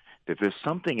us that there's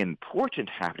something important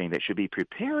happening that should be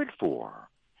prepared for,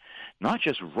 not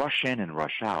just rush in and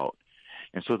rush out.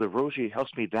 And so the Rosary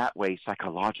helps me that way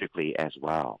psychologically as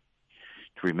well,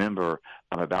 to remember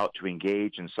I'm about to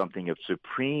engage in something of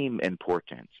supreme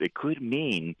importance. It could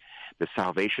mean the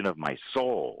salvation of my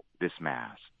soul, this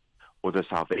Mass, or the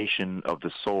salvation of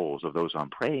the souls of those I'm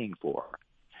praying for.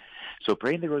 So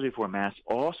praying the Rosary before Mass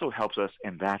also helps us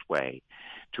in that way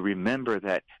to remember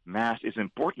that Mass is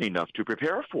important enough to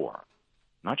prepare for,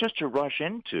 not just to rush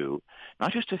into,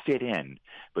 not just to fit in,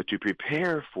 but to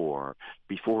prepare for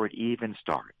before it even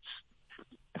starts.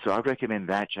 And so I recommend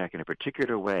that, Jack, in a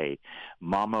particular way.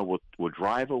 Mama will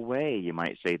drive away, you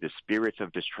might say, the spirits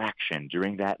of distraction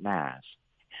during that Mass.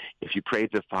 If you prayed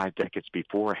the 5 decades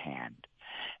beforehand,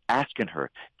 asking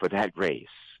her for that grace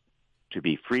to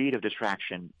be freed of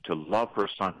distraction, to love her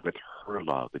Son with her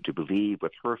love, and to believe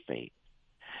with her faith,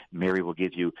 Mary will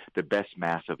give you the best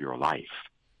Mass of your life.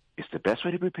 It's the best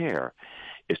way to prepare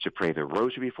is to pray the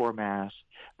Rosary before Mass.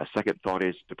 A second thought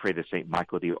is to pray the St.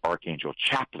 Michael the Archangel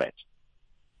chaplet.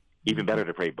 Even better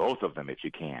to pray both of them if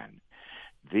you can.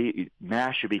 The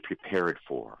Mass should be prepared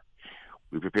for.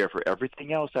 We prepare for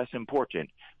everything else that's important.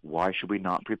 Why should we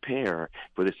not prepare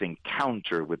for this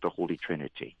encounter with the Holy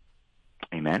Trinity?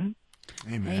 Amen?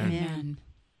 Amen. Amen.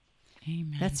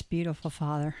 Amen. That's beautiful,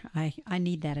 Father. I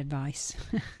need that advice.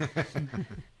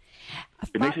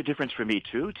 It makes a difference for me,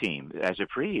 too, team, as a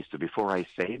priest. Before I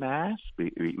say Mass,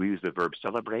 we use the verb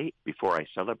celebrate. Before I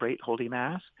celebrate Holy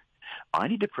Mass, I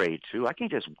need to pray, too. I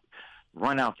can't just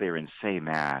run out there and say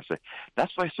Mass.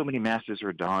 That's why so many Masses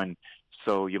are done.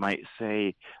 So you might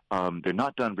say they're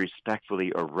not done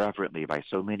respectfully or reverently by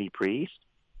so many priests.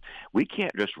 We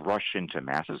can't just rush into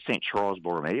Mass. As St. Charles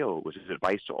Borromeo was his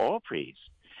advice to all priests.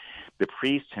 The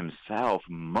priest himself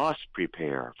must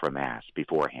prepare for Mass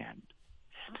beforehand.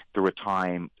 Through a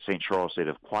time, St. Charles said,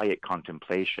 of quiet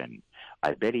contemplation.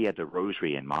 I bet he had the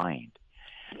Rosary in mind.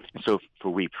 And so for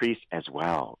we priests as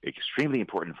well, extremely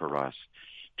important for us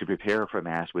to prepare for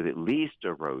Mass with at least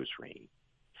a Rosary.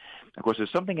 Of course,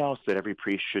 there's something else that every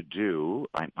priest should do.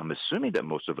 I'm assuming that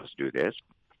most of us do this,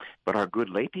 but our good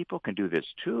lay people can do this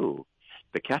too.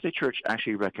 The Catholic Church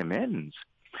actually recommends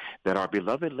that our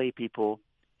beloved lay people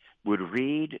would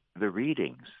read the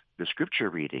readings, the scripture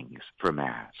readings for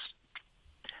Mass.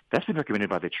 That's been recommended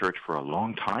by the Church for a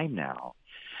long time now.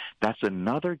 That's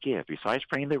another gift, besides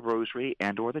praying the Rosary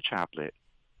and or the chaplet,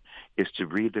 is to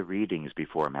read the readings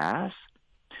before Mass.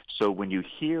 So when you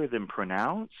hear them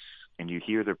pronounced and you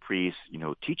hear the priest,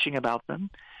 teaching about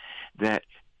them, that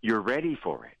you're ready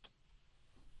for it.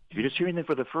 If you're just hearing them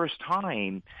for the first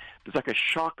time, there's like a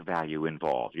shock value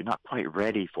involved. You're not quite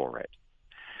ready for it.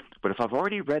 But if I've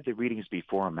already read the readings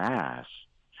before Mass,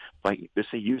 like, let's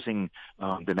say, using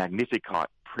the Magnificat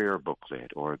prayer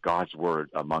booklet or God's Word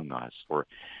Among Us, or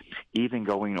even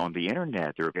going on the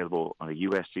Internet, they're available on the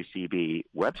USCCB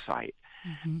website,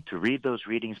 to read those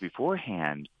readings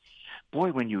beforehand.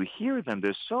 Boy, when you hear them,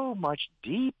 they're so much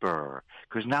deeper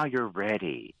because now you're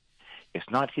ready. It's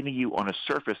not hitting you on a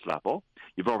surface level.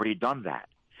 You've already done that.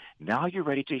 Now you're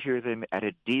ready to hear them at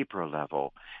a deeper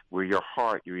level where your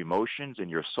heart, your emotions, and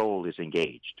your soul is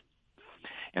engaged.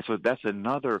 And so that's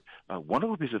another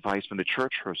wonderful piece of advice from the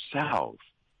church herself.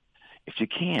 If you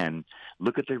can,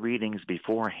 look at the readings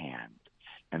beforehand,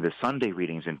 and the Sunday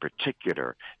readings in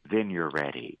particular, then you're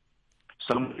ready.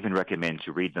 Some even recommend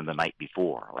to read them the night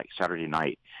before, like Saturday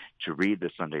night, to read the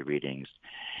Sunday readings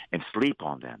and sleep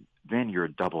on them. Then you're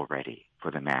double ready for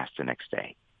the Mass the next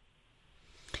day.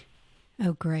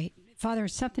 Oh, great. Father,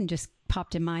 something just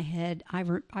popped in my head. I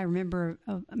remember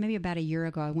maybe about a year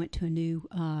ago, I went to a new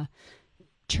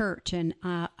church, and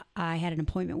I had an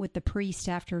appointment with the priest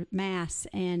after Mass,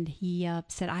 and he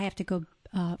said, I have to go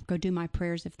do my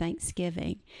prayers of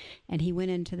thanksgiving. And he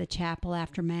went into the chapel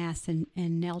after Mass and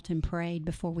knelt and prayed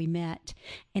before we met.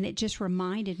 And it just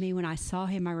reminded me, when I saw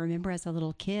him, I remember as a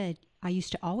little kid, I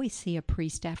used to always see a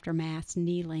priest after Mass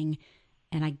kneeling,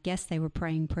 and I guess they were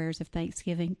praying prayers of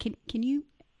thanksgiving. Can you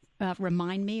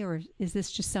remind me, or is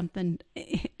this just something,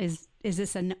 is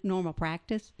this a normal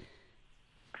practice?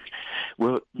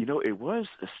 Well, it was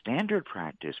a standard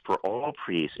practice for all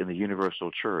priests in the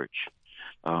Universal Church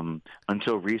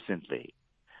until recently.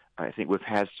 I think we've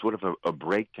had sort of a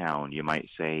breakdown, you might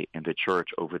say, in the Church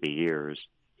over the years.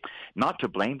 Not to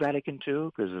blame Vatican II,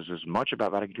 because there's much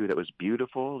about Vatican II that was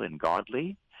beautiful and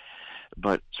godly,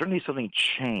 but certainly something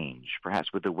changed,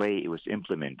 perhaps with the way it was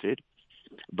implemented.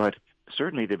 But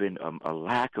certainly there had been a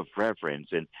lack of reverence,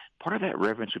 and part of that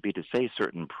reverence would be to say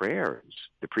certain prayers.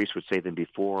 The priest would say them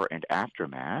before and after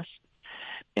Mass.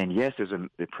 And yes, there's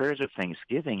the prayers of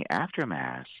thanksgiving after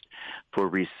Mass for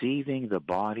receiving the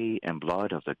body and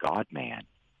blood of the God-man,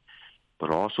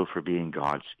 but also for being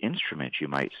God's instrument, you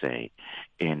might say,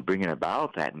 in bringing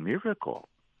about that miracle.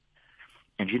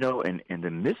 And in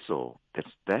the Missal,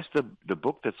 that's the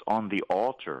book that's on the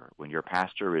altar when your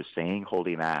pastor is saying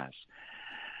Holy Mass.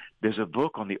 There's a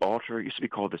book on the altar. It used to be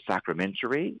called the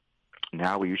Sacramentary.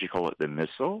 Now we usually call it the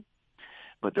Missal.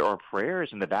 But there are prayers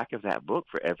in the back of that book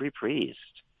for every priest.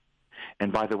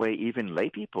 And by the way, even lay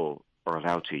people are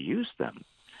allowed to use them.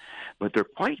 But they're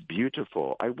quite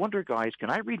beautiful. I wonder, guys,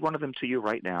 can I read one of them to you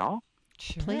right now?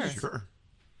 Sure. Please. Sure.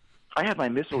 I have my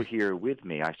Missal here with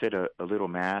me. I said a little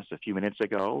Mass a few minutes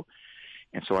ago,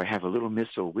 and so I have a little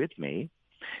Missal with me.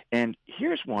 And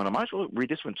here's one. I might as well read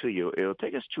this one to you. It'll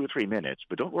take us 2 or 3 minutes,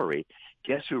 but don't worry.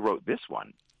 Guess who wrote this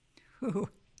one? Ooh.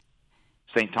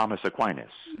 St. Thomas Aquinas.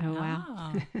 Oh,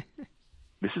 wow.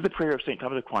 This is the prayer of St.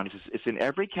 Thomas Aquinas. It's in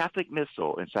every Catholic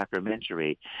Missal and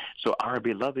Sacramentary, so our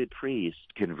beloved priests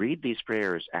can read these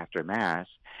prayers after Mass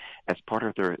as part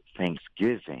of their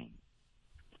thanksgiving.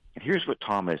 And here's what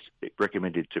Thomas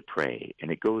recommended to pray, and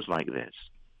it goes like this.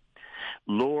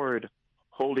 Lord,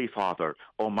 Holy Father,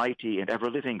 Almighty and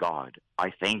ever-living God,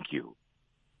 I thank you.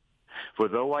 For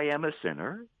though I am a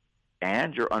sinner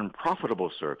and your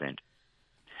unprofitable servant,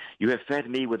 you have fed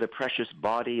me with the precious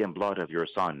body and blood of your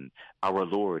Son, our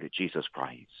Lord Jesus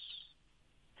Christ.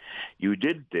 You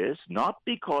did this not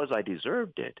because I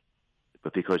deserved it,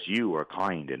 but because you are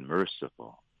kind and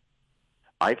merciful.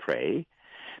 I pray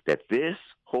that this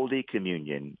Holy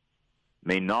Communion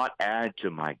may not add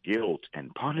to my guilt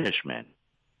and punishment,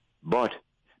 but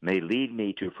may lead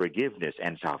me to forgiveness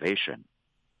and salvation.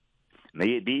 May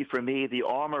it be for me the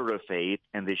armor of faith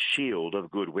and the shield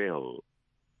of goodwill.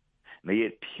 May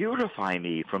it purify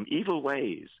me from evil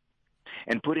ways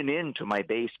and put an end to my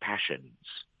base passions.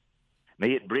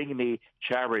 May it bring me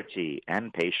charity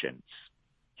and patience,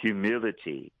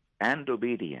 humility and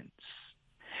obedience,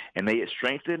 and may it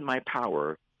strengthen my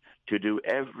power to do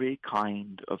every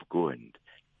kind of good.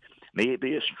 May it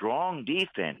be a strong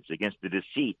defense against the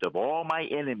deceit of all my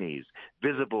enemies,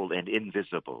 visible and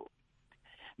invisible.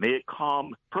 May it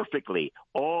calm perfectly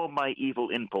all my evil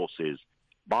impulses,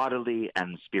 bodily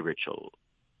and spiritual.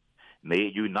 May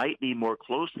it unite me more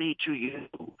closely to you,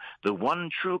 the one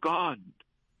true God.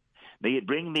 May it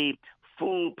bring me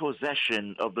full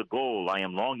possession of the goal I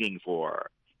am longing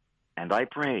for. And I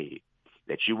pray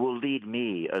that you will lead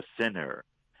me, a sinner,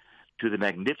 to the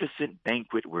magnificent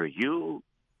banquet where you,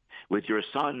 with your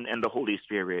Son and the Holy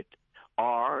Spirit,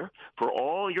 are, for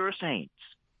all your saints,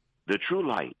 the true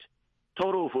light,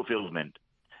 total fulfillment,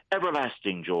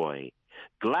 everlasting joy,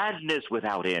 gladness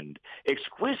without end,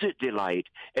 exquisite delight,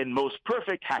 and most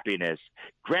perfect happiness,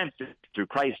 granted through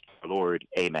Christ our Lord.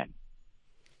 Amen.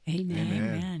 Amen.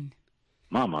 Amen.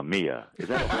 Mamma mia. Is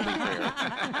that a holy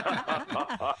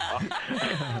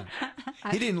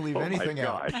prayer? He didn't leave anything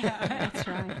out. That's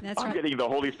right. That's I'm right. getting the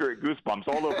Holy Spirit goosebumps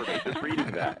all over me just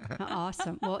reading that.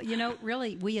 Awesome. Well,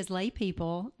 really, we as lay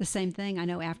people, the same thing. I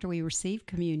know after we receive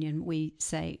communion, we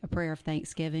say a prayer of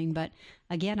thanksgiving. But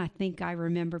again, I think I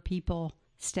remember people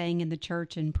staying in the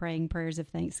church and praying prayers of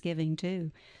thanksgiving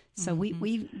too. So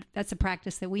we that's a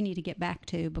practice that we need to get back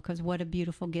to, because what a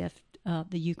beautiful gift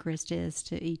the Eucharist is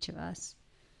to each of us.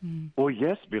 Well,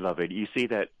 yes, beloved. You see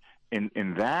that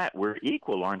in that we're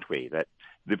equal, aren't we? That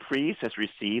the priest has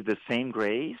received the same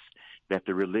grace that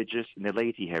the religious and the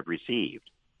laity have received.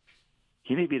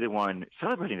 He may be the one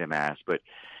celebrating the Mass, but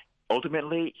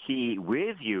ultimately he,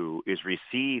 with you, is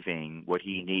receiving what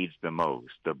he needs the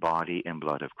most, the body and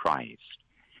blood of Christ.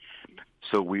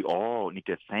 So we all need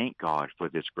to thank God for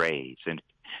this grace. And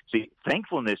see,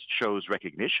 thankfulness shows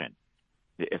recognition.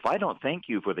 If I don't thank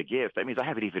you for the gift, that means I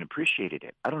haven't even appreciated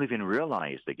it. I don't even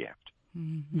realize the gift.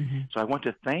 So I want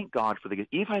to thank God for the gift.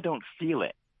 If I don't feel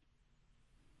it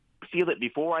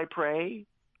before I pray,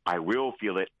 I will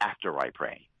feel it after I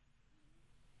pray.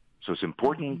 So it's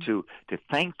important to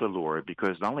thank the Lord,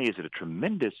 because not only is it a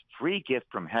tremendous free gift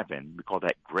from heaven, we call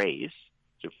that grace,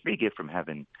 it's a free gift from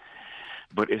heaven,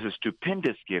 but it's a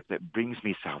stupendous gift that brings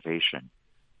me salvation.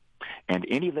 And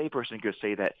any layperson could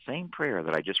say that same prayer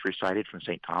that I just recited from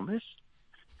St. Thomas.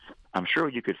 I'm sure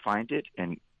you could find it,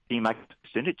 and team, I can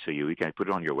send it to you. You can put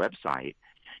it on your website.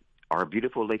 Our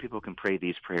beautiful lay people can pray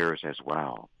these prayers as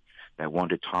well. That one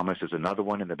to Thomas is another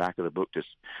one in the back of the book just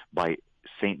by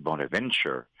St.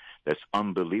 Bonaventure that's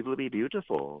unbelievably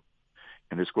beautiful.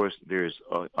 And, of course, there's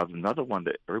another one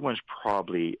that everyone's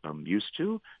probably used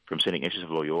to from St. Ignatius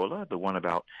of Loyola, the one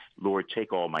about, Lord,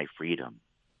 take all my freedom,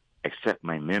 accept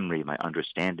my memory, my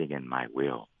understanding, and my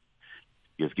will.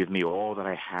 You've given me all that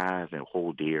I have and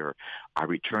hold dear. I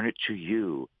return it to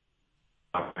you,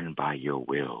 governed by your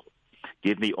will.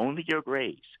 Give me only your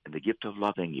grace and the gift of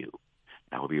loving you.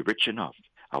 I will be rich enough.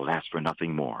 I will ask for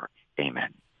nothing more.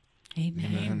 Amen.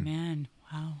 Amen. Amen.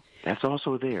 Wow. That's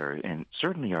also there, and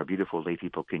certainly our beautiful lay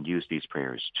people can use these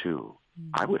prayers too.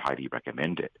 I would highly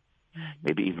recommend it.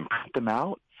 Maybe even print them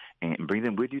out and bring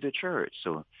them with you to church.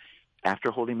 So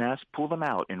after Holy Mass, pull them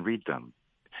out and read them.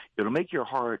 It'll make your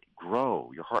heart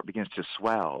grow. Your heart begins to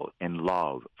swell in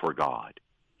love for God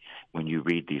when you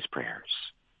read these prayers.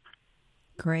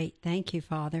 Great. Thank you,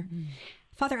 Father.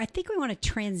 Father, I think we want to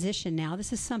transition now.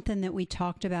 This is something that we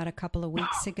talked about a couple of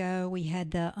weeks ago. We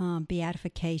had the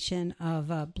beatification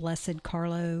of Blessed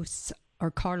Carlo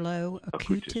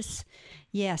Acutis.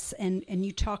 Yes, and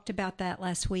you talked about that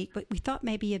last week, but we thought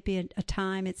maybe it'd be a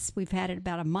time, we've had it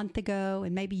about a month ago,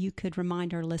 and maybe you could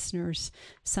remind our listeners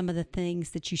some of the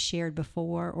things that you shared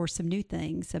before, or some new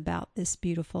things about this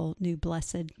beautiful new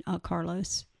Blessed Carlo.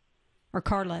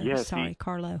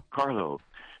 Carlo.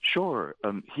 Sure.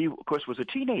 He, of course, was a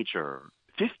teenager,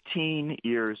 15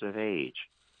 years of age.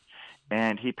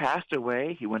 And he passed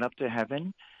away. He went up to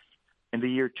heaven in the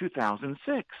year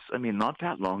 2006. I mean, not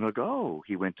that long ago,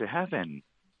 he went to heaven.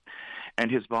 And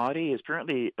his body is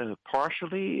apparently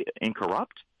partially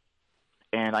incorrupt.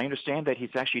 And I understand that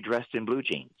he's actually dressed in blue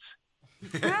jeans.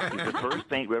 He's the first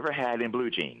saint we ever had in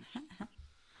blue jeans,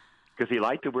 because he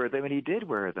liked to wear them, and he did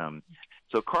wear them.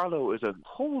 So Carlo is a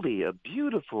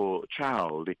beautiful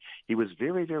child. He was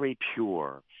very, very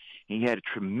pure. He had a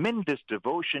tremendous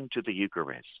devotion to the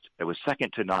Eucharist that was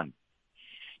second to none.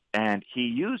 And he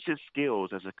used his skills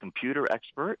as a computer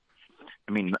expert.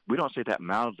 I mean, we don't say that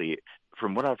mildly.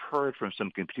 From what I've heard from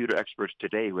some computer experts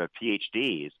today who have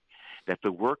PhDs, that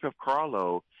the work of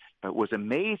Carlo was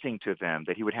amazing to them,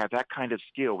 that he would have that kind of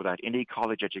skill without any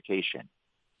college education.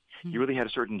 He really had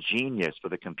a certain genius for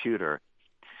the computer.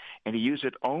 And he used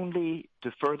it only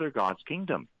to further God's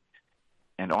kingdom.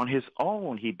 And on his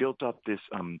own, he built up this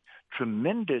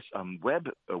tremendous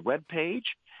web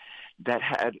page that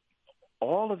had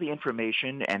all of the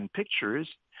information and pictures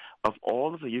of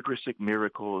all of the Eucharistic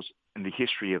miracles in the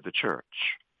history of the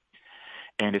Church.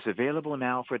 And it's available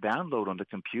now for download on the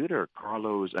computer,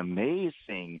 Carlo's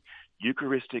amazing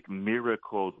Eucharistic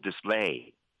miracle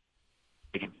display.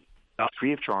 It can be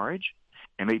free of charge,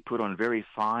 and they put on very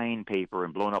fine paper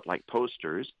and blown up like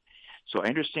posters. So I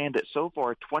understand that so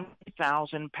far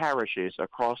 20,000 parishes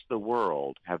across the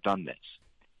world have done this.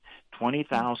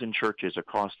 20,000 churches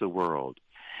across the world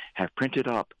have printed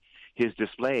up his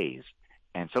displays,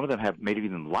 and some of them have made it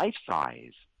even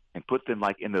life-size and put them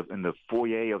like in the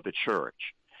foyer of the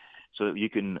church, so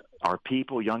that our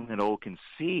people, young and old, can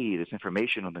see this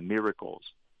information on the miracles.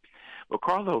 Well,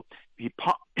 Carlo,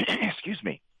 excuse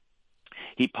me,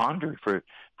 he pondered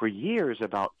for years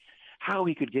about how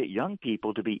he could get young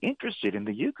people to be interested in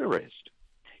the Eucharist.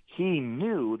 He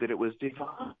knew that it was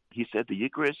divine. He said, the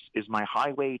Eucharist is my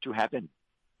highway to heaven.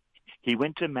 He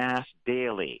went to Mass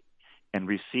daily and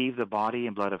received the body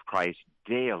and blood of Christ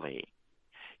daily.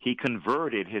 He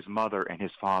converted his mother and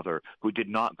his father, who did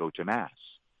not go to Mass.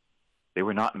 They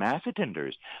were not Mass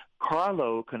attenders.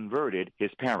 Carlo converted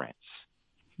his parents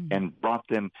and brought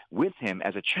them with him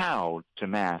as a child to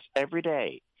Mass every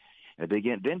day. And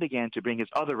then began to bring his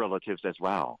other relatives as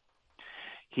well.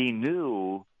 He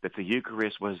knew that the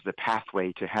Eucharist was the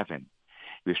pathway to heaven.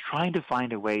 He was trying to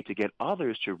find a way to get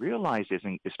others to realize this,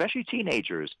 and especially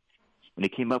teenagers, when he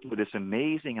came up with this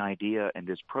amazing idea and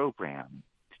this program.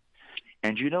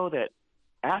 And you know that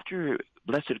after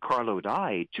Blessed Carlo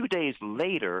died, 2 days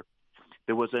later,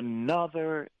 there was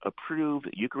another approved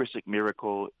Eucharistic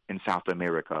miracle in South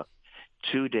America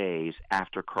 2 days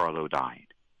after Carlo died.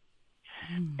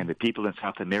 And the people in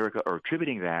South America are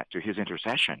attributing that to his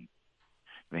intercession.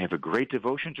 They have a great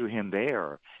devotion to him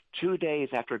there 2 days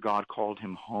after God called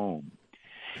him home.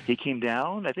 He came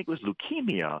down, I think it was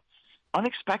leukemia,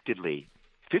 unexpectedly,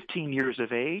 15 years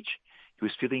of age. He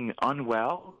was feeling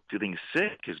unwell, feeling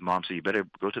sick. His mom said, you better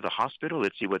go to the hospital.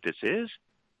 Let's see what this is.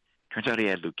 Turns out he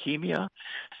had leukemia.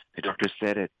 The doctor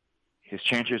said his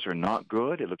chances are not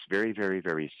good. It looks very, very,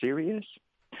 very serious.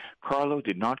 Carlo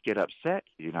did not get upset.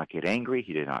 He did not get angry.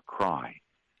 He did not cry.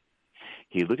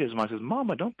 He looked at his mom and says,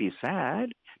 Mama, don't be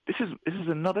sad. This is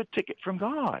another ticket from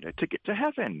God, a ticket to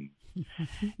heaven.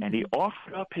 And he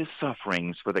offered up his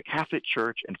sufferings for the Catholic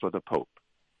Church and for the Pope.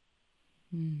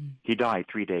 He died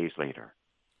 3 days later.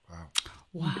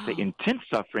 Wow. It's the intense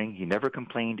suffering. He never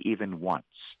complained even once.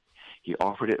 He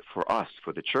offered it for us,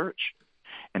 for the Church,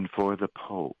 and for the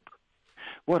Pope.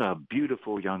 What a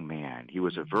beautiful young man. He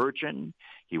was a virgin.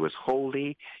 He was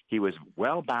holy. He was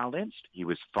well-balanced. He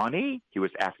was funny. He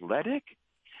was athletic.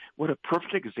 What a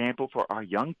perfect example for our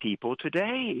young people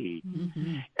today.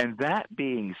 And that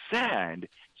being said,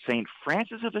 St.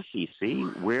 Francis of Assisi,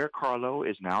 where Carlo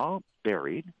is now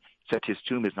buried, except his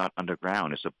tomb is not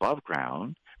underground, it's above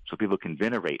ground, so people can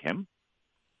venerate him.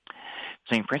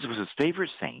 St. Francis was his favorite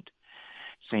saint.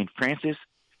 St. Francis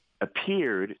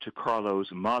appeared to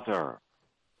Carlo's mother,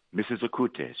 Mrs.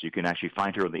 Acutis. You can actually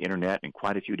find her on the internet in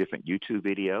quite a few different YouTube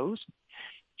videos.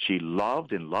 She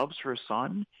loved and loves her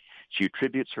son. She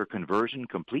attributes her conversion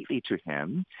completely to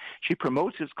him. She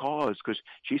promotes his cause because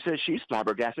she says she's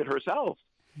flabbergasted herself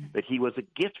that he was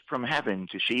a gift from heaven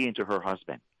to she and to her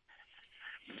husband.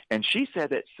 And she said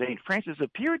that St. Francis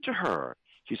appeared to her.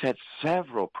 She's had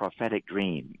several prophetic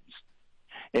dreams.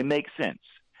 It makes sense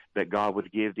that God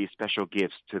would give these special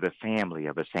gifts to the family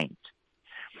of a saint.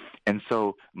 And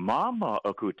so Mama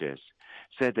Acutis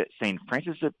said that St.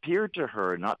 Francis appeared to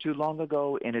her not too long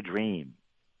ago in a dream.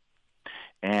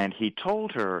 And he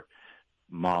told her,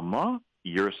 Mama,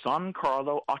 your son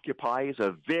Carlo occupies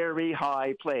a very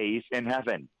high place in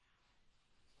heaven.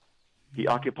 He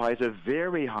occupies a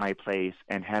very high place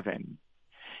in heaven.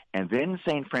 And then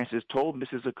St. Francis told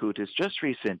Mrs. Acutis just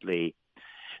recently,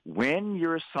 when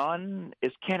your son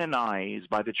is canonized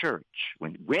by the Church,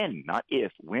 when, not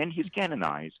if, when he's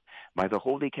canonized by the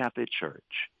Holy Catholic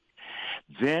Church,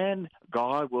 then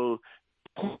God will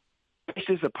put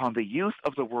graces upon the youth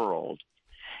of the world,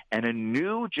 and a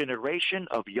new generation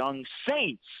of young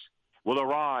saints will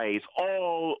arise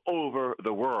all over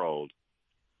the world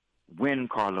when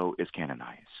Carlo is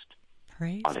canonized.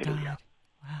 Praise Hallelujah.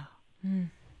 God. Wow.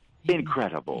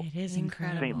 Incredible. It is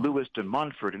incredible. St. Louis de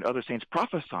Montfort and other saints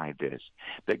prophesied this,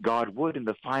 that God would in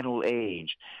the final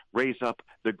age raise up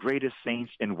the greatest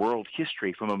saints in world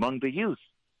history from among the youth.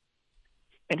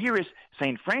 And here is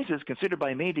St. Francis, considered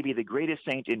by many to be the greatest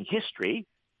saint in history,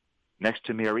 next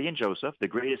to Mary and Joseph, the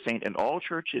greatest saint in all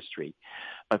church history,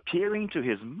 appearing to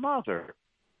his mother.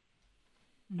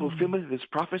 Fulfillment of this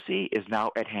prophecy is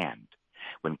now at hand.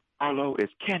 When Carlo is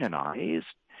canonized,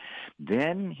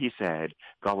 then, he said,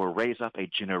 God will raise up a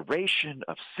generation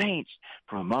of saints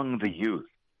from among the youth.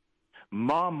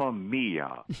 Mamma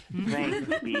mia.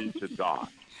 Thanks be to God.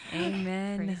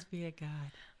 Amen. Praise be to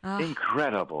God.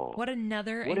 Incredible. What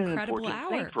another what incredible an important hour.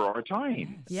 thing for our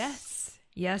time. Yes.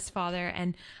 Yes, Father.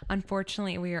 And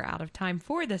unfortunately, we are out of time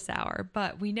for this hour,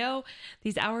 but we know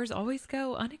these hours always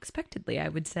go unexpectedly, I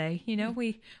would say. You know,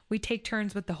 we take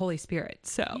turns with the Holy Spirit.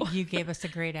 So You gave us a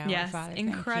great hour, yes, Father.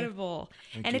 incredible.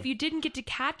 And if you didn't get to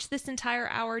catch this entire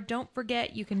hour, don't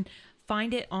forget you can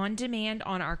find it on demand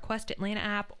on our Quest Atlanta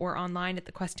app or online at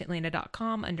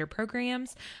thequestatlanta.com under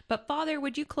programs. But Father,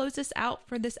 would you close us out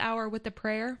for this hour with a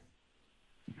prayer?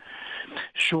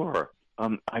 Sure.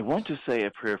 I want to say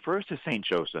a prayer first to St.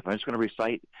 Joseph. I'm just going to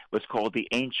recite what's called the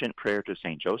ancient prayer to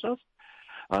St. Joseph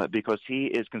because he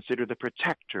is considered the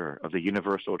protector of the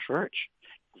universal church.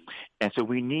 And so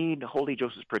we need Holy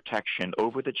Joseph's protection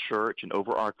over the church and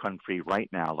over our country right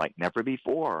now like never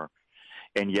before.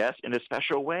 And yes, in a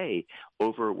special way,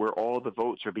 over where all the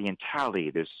votes are being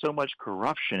tallied, there's so much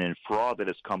corruption and fraud that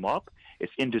has come up.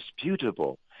 It's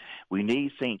indisputable. We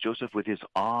need St. Joseph with his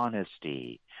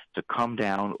honesty to come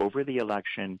down over the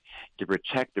election, to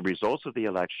protect the results of the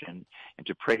election, and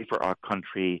to pray for our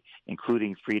country,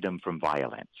 including freedom from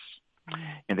violence.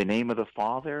 In the name of the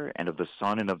Father, and of the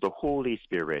Son, and of the Holy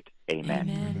Spirit, amen.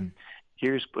 Amen.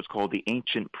 Here's what's called the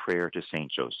ancient prayer to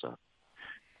St. Joseph.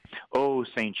 Oh,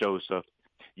 St. Joseph,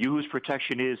 you whose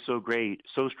protection is so great,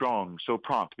 so strong, so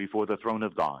prompt before the throne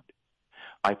of God,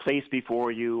 I place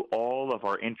before you all of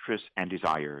our interests and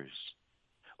desires.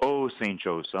 Oh, St.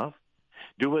 Joseph,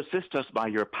 do assist us by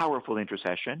your powerful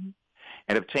intercession,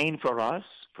 and obtain for us,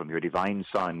 from your divine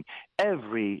Son,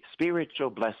 every spiritual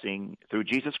blessing through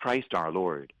Jesus Christ our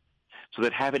Lord, so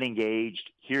that having engaged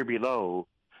here below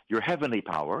your heavenly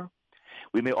power,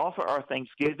 we may offer our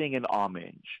thanksgiving and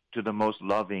homage to the most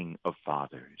loving of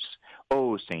fathers.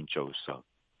 O St. Joseph,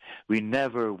 we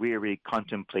never weary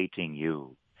contemplating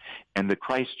you and the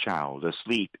Christ child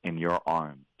asleep in your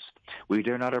arms. We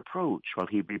dare not approach while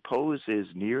he reposes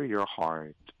near your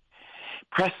heart.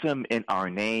 Press him in our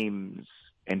names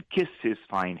and kiss his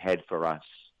fine head for us,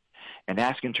 and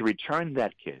ask him to return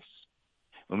that kiss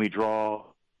when we draw.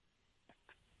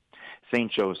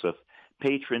 St. Joseph,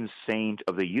 patron saint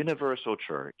of the universal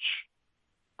church,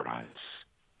 for us.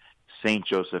 St.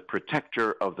 Joseph,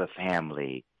 protector of the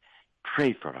family,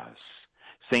 pray for us.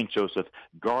 St. Joseph,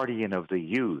 guardian of the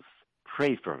youth,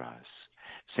 pray for us.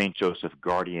 St. Joseph,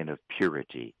 guardian of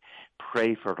purity,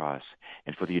 pray for us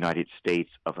and for the United States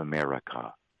of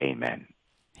America. Amen.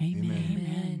 Amen.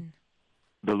 Amen.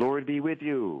 The Lord be with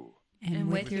you.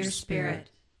 And with your spirit.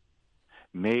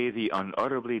 May the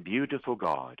unutterably beautiful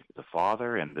God, the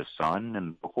Father and the Son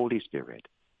and the Holy Spirit,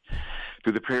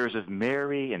 through the prayers of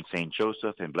Mary and St.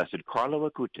 Joseph and Blessed Carlo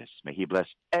Acutis, may he bless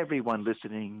everyone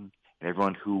listening and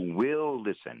everyone who will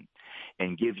listen,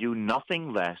 and give you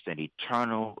nothing less than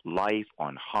eternal life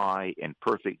on high and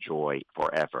perfect joy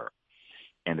forever.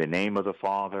 In the name of the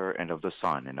Father, and of the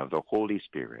Son, and of the Holy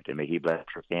Spirit, and may he bless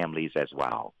your families as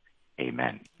well.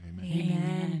 Amen. Amen.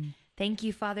 Amen. Thank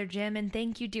you, Father Jim, and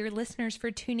thank you, dear listeners,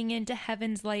 for tuning in to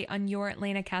Heaven's Light on your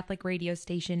Atlanta Catholic radio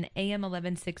station, AM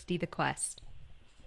 1160 The Quest.